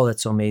like, oh,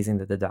 that's so amazing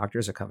that the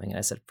doctors are coming. And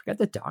I said, forget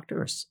the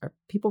doctors.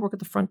 People work at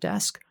the front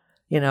desk.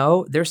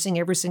 They're seeing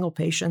every single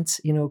patient,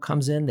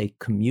 comes in, they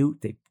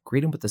commute, they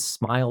greet them with a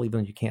smile, even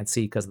if you can't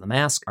see because of the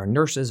mask. Our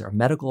nurses, our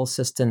medical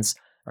assistants,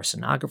 our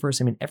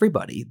sonographers, I mean,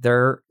 everybody,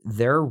 they're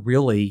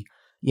really,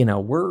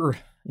 we're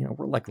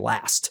like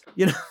last,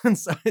 and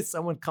so if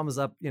someone comes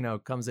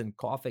in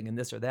coughing and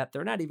this or that,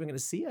 they're not even going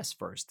to see us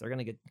first. They're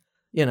going to get,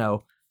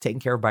 taken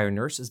care of by our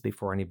nurses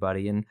before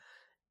anybody. And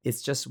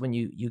it's just when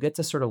you get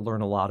to sort of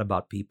learn a lot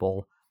about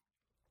people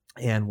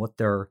and what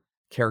their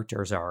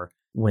characters are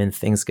when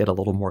things get a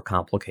little more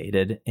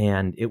complicated.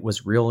 And it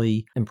was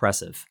really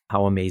impressive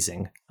how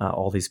amazing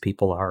all these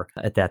people are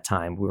at that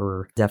time. We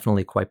were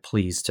definitely quite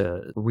pleased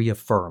to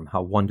reaffirm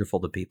how wonderful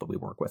the people we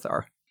work with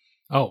are.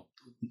 Oh,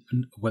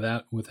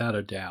 without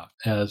a doubt.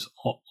 As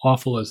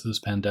awful as this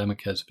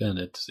pandemic has been,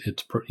 it's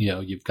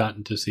you've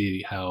gotten to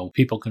see how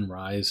people can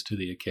rise to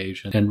the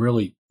occasion and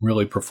really,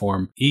 really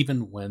perform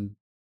even when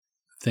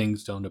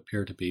things don't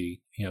appear to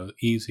be,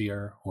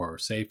 easier or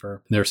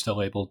safer. They're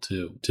still able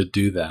to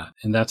do that.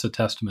 And that's a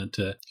testament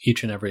to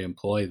each and every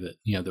employee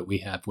that we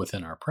have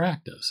within our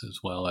practice, as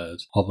well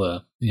as all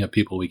the,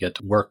 people we get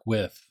to work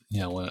with,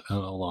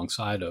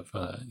 alongside of,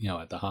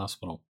 at the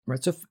hospital.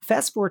 Right. So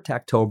fast forward to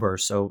October.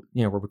 So,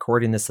 we're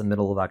recording this in the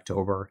middle of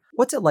October.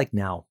 What's it like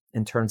now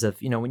in terms of,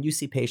 when you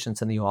see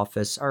patients in the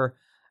office, are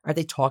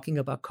they talking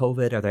about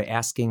COVID? Are they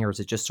asking, or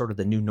is it just sort of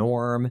the new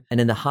norm? And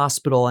in the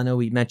hospital, I know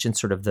we mentioned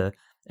sort of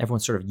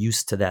everyone's sort of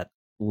used to that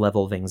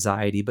level of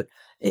anxiety, but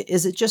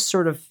is it just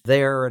sort of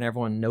there and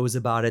everyone knows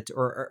about it?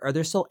 Or are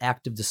there still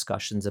active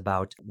discussions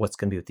about what's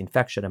going to be with the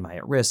infection? Am I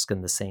at risk?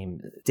 And the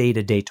same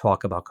day-to-day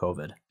talk about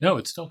COVID? No,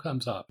 it still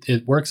comes up.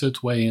 It works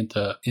its way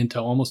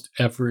into almost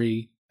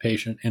every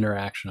patient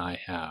interaction I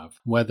have,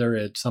 whether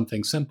it's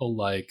something simple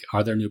like,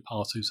 are there new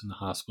policies in the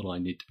hospital I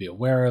need to be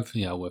aware of?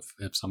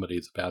 If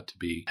somebody's about to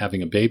be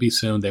having a baby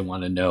soon, they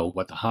want to know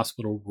what the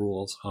hospital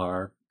rules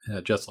are,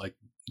 just like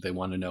they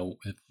want to know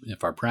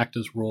if our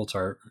practice rules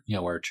are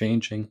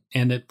changing.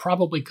 And it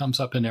probably comes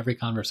up in every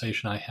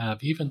conversation I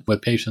have, even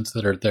with patients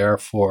that are there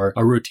for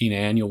a routine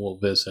annual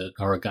visit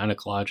or a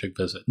gynecologic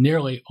visit.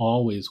 Nearly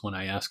always when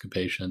I ask a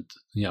patient,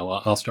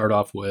 I'll start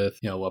off with,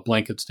 a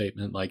blanket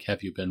statement like,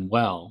 have you been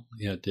well?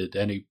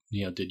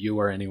 Did you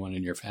or anyone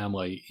in your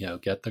family,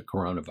 get the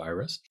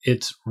coronavirus?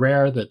 It's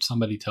rare that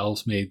somebody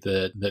tells me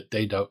that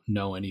they don't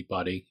know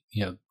anybody,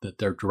 that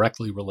they're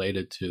directly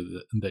related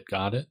to that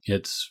got it.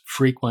 It's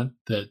frequent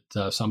that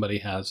somebody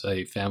has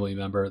a family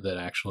member that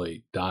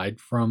actually died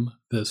from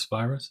this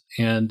virus.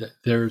 And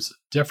there's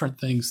different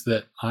things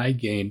that I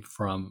gained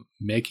from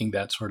making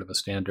that sort of a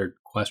standard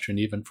question,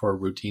 even for a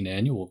routine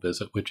annual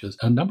visit, which is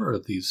a number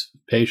of these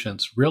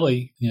patients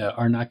really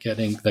are not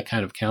getting the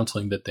kind of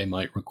counseling that they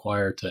might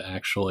require to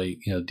actually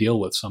deal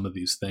with some of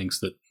these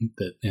things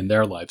that in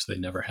their lives they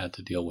never had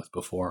to deal with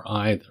before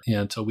either.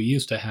 And so we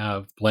used to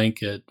have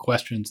blanket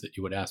questions that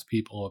you would ask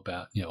people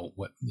about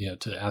what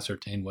to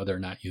ascertain whether or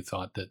not you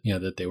thought that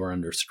that they were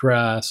under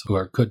stress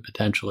or could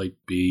potentially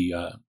be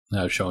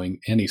showing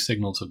any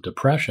signals of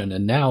depression.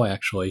 And now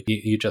actually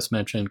you just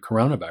mentioned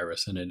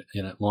coronavirus, and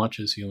it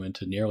launches you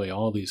into nearly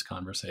all these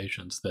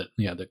conversations that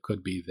that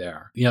could be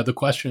there. The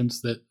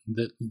questions that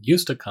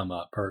used to come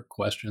up are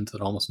questions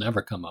that almost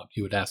never come up.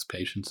 You would ask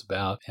patients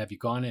about, have you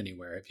gone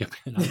anywhere? Have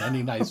you been on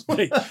any nice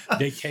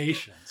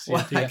vacations?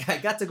 Well, I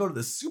got to go to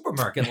the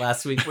supermarket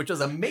last week, which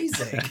was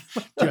amazing.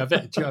 Do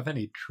you have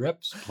any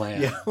trips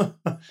planned?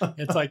 Yeah.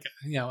 It's like,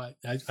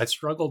 I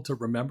struggled to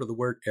remember the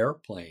word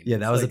airplane. Yeah,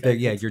 that was like,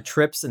 your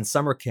trips and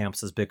summer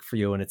camps is big for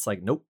you. And it's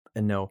like, nope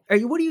and no.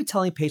 What are you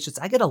telling patients?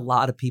 I get a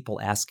lot of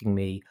people asking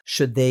me,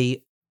 should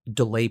they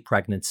delay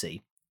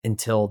pregnancy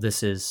until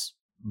this is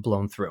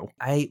blown through?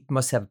 I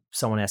must have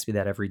someone ask me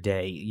that every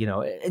day,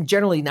 and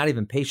generally not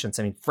even patients.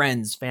 I mean,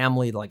 friends,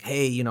 family, like,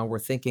 hey, we're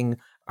thinking,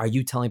 are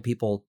you telling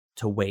people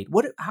to wait?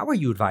 How are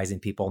you advising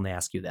people when they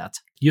ask you that?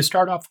 You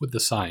start off with the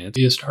science.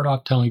 You start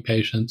off telling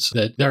patients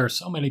that there are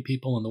so many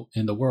people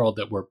in the world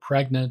that were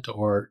pregnant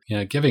or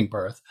giving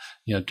birth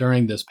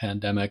during this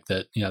pandemic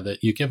that that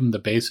you give them the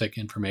basic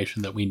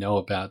information that we know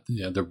about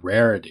the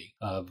rarity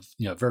of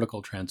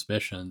vertical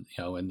transmission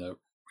and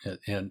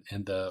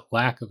the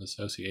lack of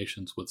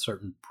associations with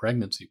certain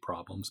pregnancy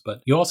problems.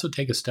 But you also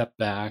take a step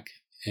back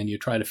and you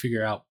try to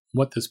figure out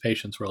what this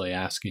patient's really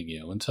asking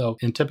you. And so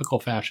in typical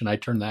fashion, I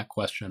turn that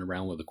question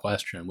around with a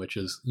question, which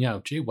is,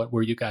 gee, what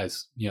were you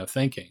guys,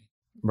 thinking?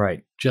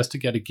 Right. Just to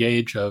get a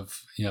gauge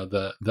of,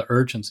 the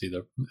urgency,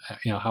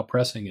 how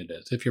pressing it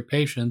is. If your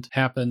patient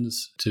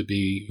happens to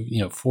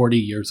be, 40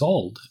 years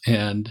old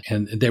and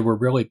they were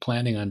really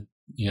planning on,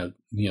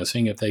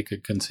 seeing if they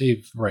could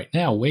conceive right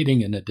now,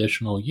 waiting an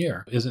additional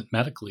year isn't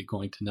medically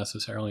going to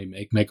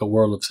necessarily make a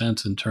world of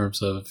sense in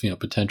terms of,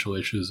 potential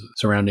issues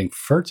surrounding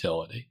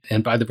fertility.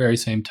 And by the very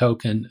same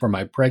token, for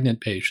my pregnant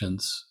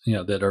patients,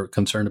 that are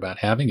concerned about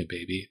having a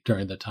baby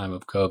during the time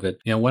of COVID,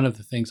 one of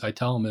the things I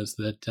tell them is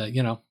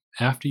that,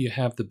 after you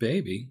have the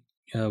baby,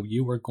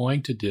 you were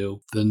going to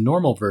do the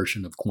normal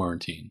version of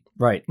quarantine.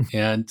 Right.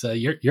 And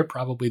you're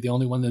probably the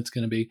only one that's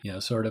going to be,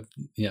 sort of,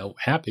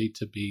 happy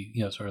to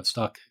be, sort of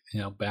stuck,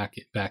 back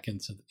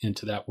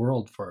into that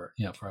world for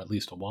at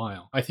least a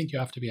while. I think you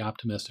have to be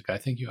optimistic. I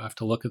think you have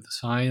to look at the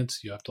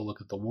science. You have to look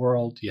at the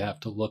world. You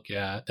have to look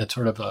at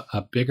sort of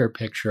a bigger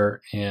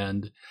picture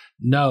and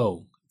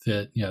know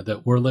that,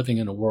 that we're living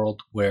in a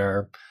world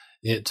where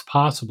it's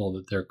possible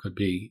that there could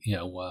be,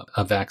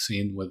 a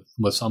vaccine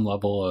with some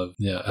level of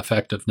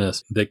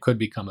effectiveness that could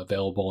become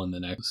available in the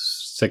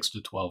next 6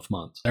 to 12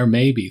 months. There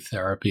may be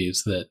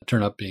therapies that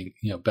turn up being,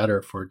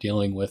 better for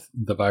dealing with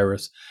the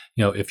virus,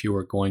 if you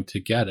were going to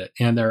get it.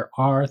 And there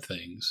are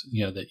things,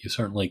 that you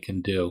certainly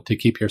can do to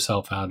keep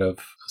yourself out of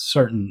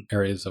certain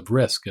areas of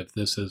risk if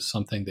this is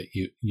something that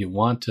you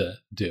want to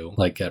do,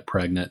 like get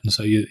pregnant. And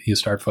so you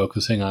start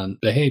focusing on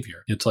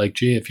behavior. It's like,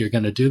 gee, if you're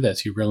going to do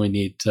this, you really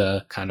need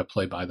to kind of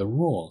play by the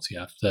rules. You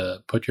have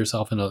to put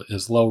yourself in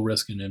as low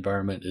risk an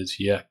environment as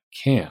you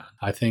can.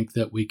 I think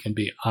that we can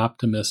be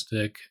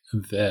optimistic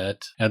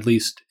that at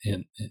least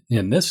in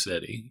this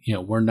city,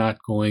 we're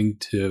not going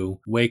to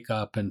wake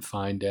up and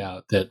find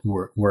out that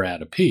we're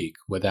at a peak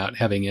without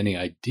having any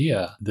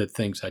idea that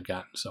things had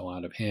gotten so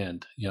out of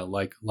hand,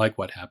 like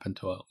what happened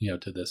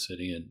to this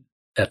city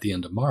at the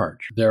end of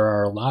March. There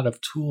are a lot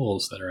of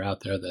tools that are out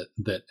there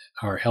that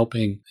are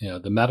helping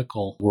the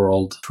medical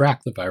world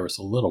track the virus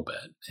a little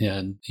bit.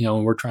 And,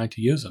 we're trying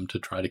to use them to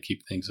try to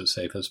keep things as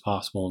safe as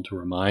possible and to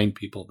remind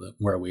people that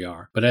where we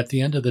are. But at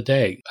the end of the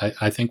day,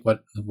 I think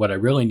what I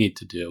really need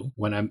to do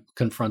when I'm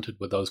confronted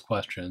with those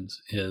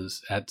questions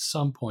is at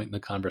some point in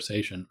the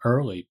conversation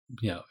earlier,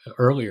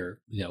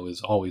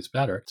 is always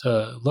better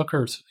to look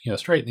her,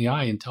 straight in the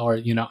eye and tell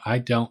her, I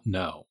don't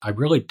know. I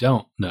really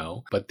don't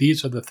know. But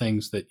these are the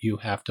things that you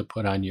have to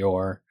put on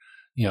your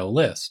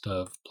list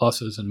of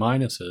pluses and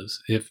minuses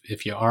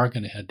if you are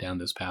going to head down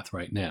this path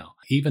right now.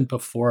 Even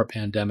before a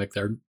pandemic,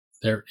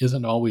 there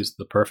isn't always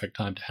the perfect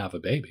time to have a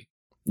baby.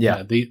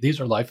 Yeah.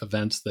 These are life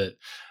events that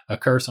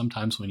occur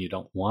sometimes when you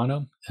don't want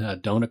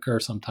them, don't occur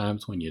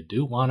sometimes when you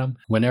do want them.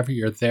 Whenever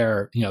you're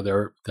there,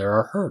 there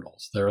are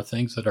hurdles. There are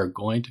things that are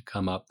going to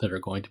come up that are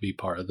going to be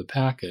part of the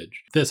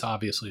package. This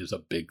obviously is a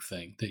big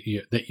thing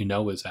that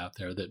is out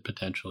there that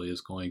potentially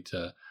is going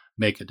to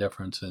make a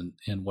difference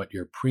in what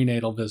your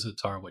prenatal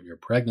visits are, what your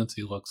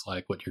pregnancy looks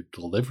like, what your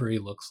delivery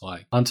looks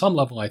like. On some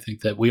level, I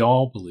think that we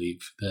all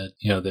believe that,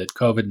 that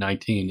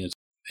COVID-19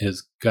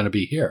 is going to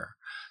be here.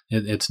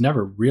 It's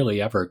never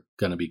really ever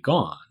going to be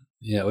gone.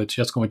 It's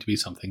just going to be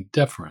something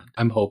different.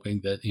 I'm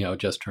hoping that, it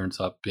just turns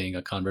up being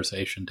a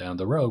conversation down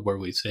the road where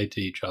we say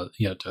to each other,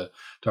 to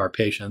our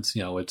patients,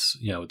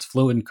 it's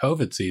flu and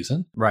COVID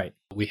season. Right.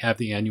 We have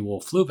the annual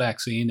flu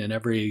vaccine, and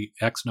every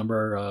X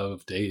number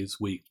of days,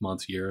 weeks,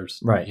 months, years,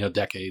 right.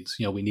 Decades,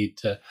 we need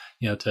to,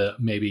 to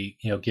maybe,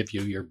 give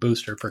you your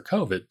booster for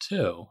COVID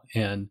too.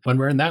 And when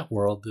we're in that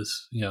world,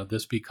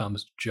 this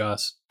becomes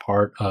just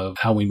part of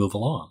how we move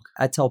along.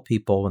 I tell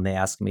people when they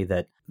ask me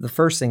that the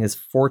first thing is,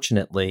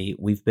 fortunately,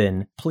 we've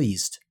been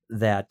pleased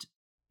that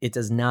it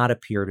does not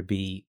appear to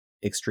be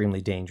extremely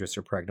dangerous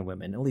for pregnant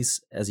women, at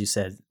least, as you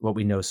said, what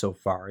we know so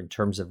far in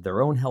terms of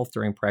their own health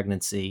during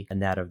pregnancy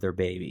and that of their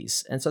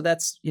babies. And so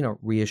that's,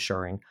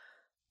 reassuring.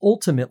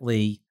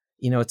 Ultimately,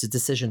 it's a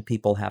decision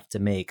people have to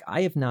make.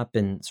 I have not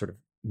been sort of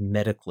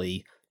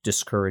medically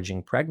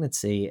discouraging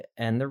pregnancy.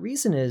 And the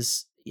reason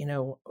is,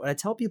 what I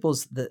tell people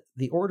is that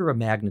the order of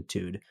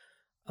magnitude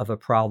of a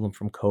problem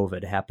from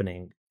COVID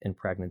happening in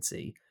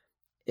pregnancy,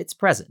 it's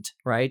present,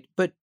 right?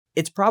 But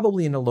it's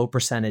probably in a low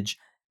percentage.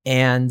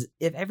 And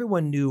if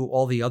everyone knew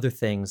all the other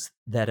things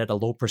that at a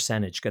low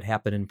percentage could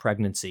happen in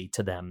pregnancy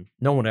to them,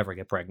 no one would ever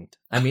get pregnant.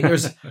 I mean,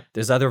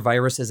 there's other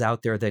viruses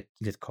out there that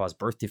cause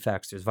birth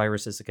defects. There's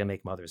viruses that can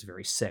make mothers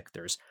very sick.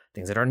 There's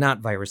things that are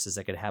not viruses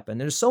that could happen.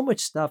 There's so much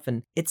stuff.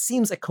 And it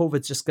seems like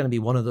COVID's just going to be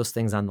one of those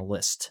things on the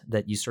list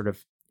that you sort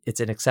of, it's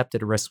an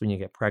accepted risk when you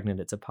get pregnant.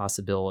 It's a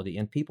possibility,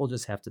 and people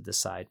just have to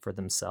decide for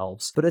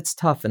themselves. But it's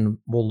tough, and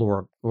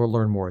we'll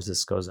learn more as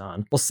this goes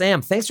on. Well,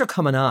 Sam, thanks for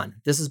coming on.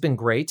 This has been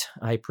great.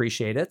 I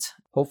appreciate it.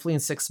 Hopefully in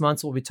 6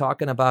 months, we'll be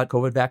talking about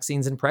COVID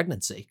vaccines and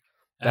pregnancy.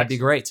 That'd be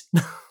great.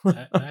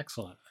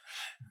 Excellent.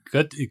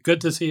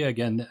 Good to see you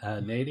again,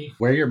 Nady.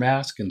 Wear your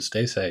mask and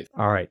stay safe.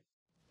 All right.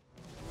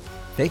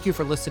 Thank you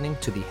for listening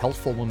to the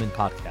Healthful Woman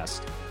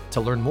Podcast. To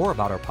learn more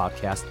about our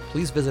podcast,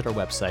 please visit our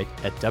website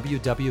at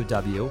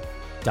www.healthfulwoman.com.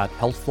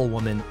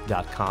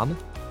 healthfulwoman.com.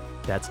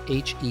 That's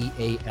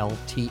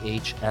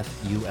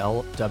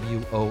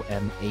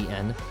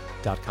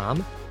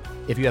HEALTHFULWOMAN.com.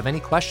 If you have any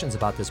questions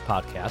about this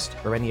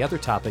podcast or any other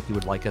topic you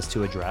would like us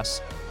to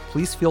address,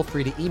 please feel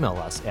free to email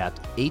us at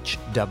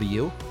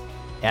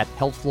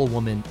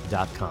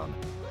hw@healthfulwoman.com.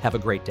 Have a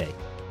great day.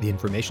 The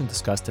information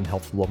discussed in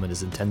Healthful Woman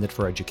is intended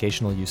for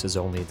educational uses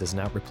only and does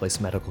not replace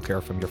medical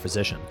care from your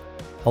physician.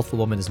 Healthful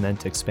Woman is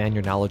meant to expand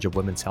your knowledge of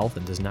women's health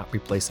and does not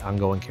replace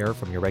ongoing care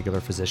from your regular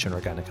physician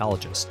or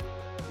gynecologist.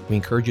 We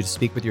encourage you to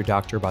speak with your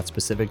doctor about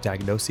specific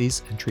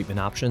diagnoses and treatment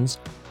options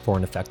for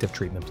an effective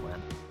treatment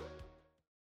plan.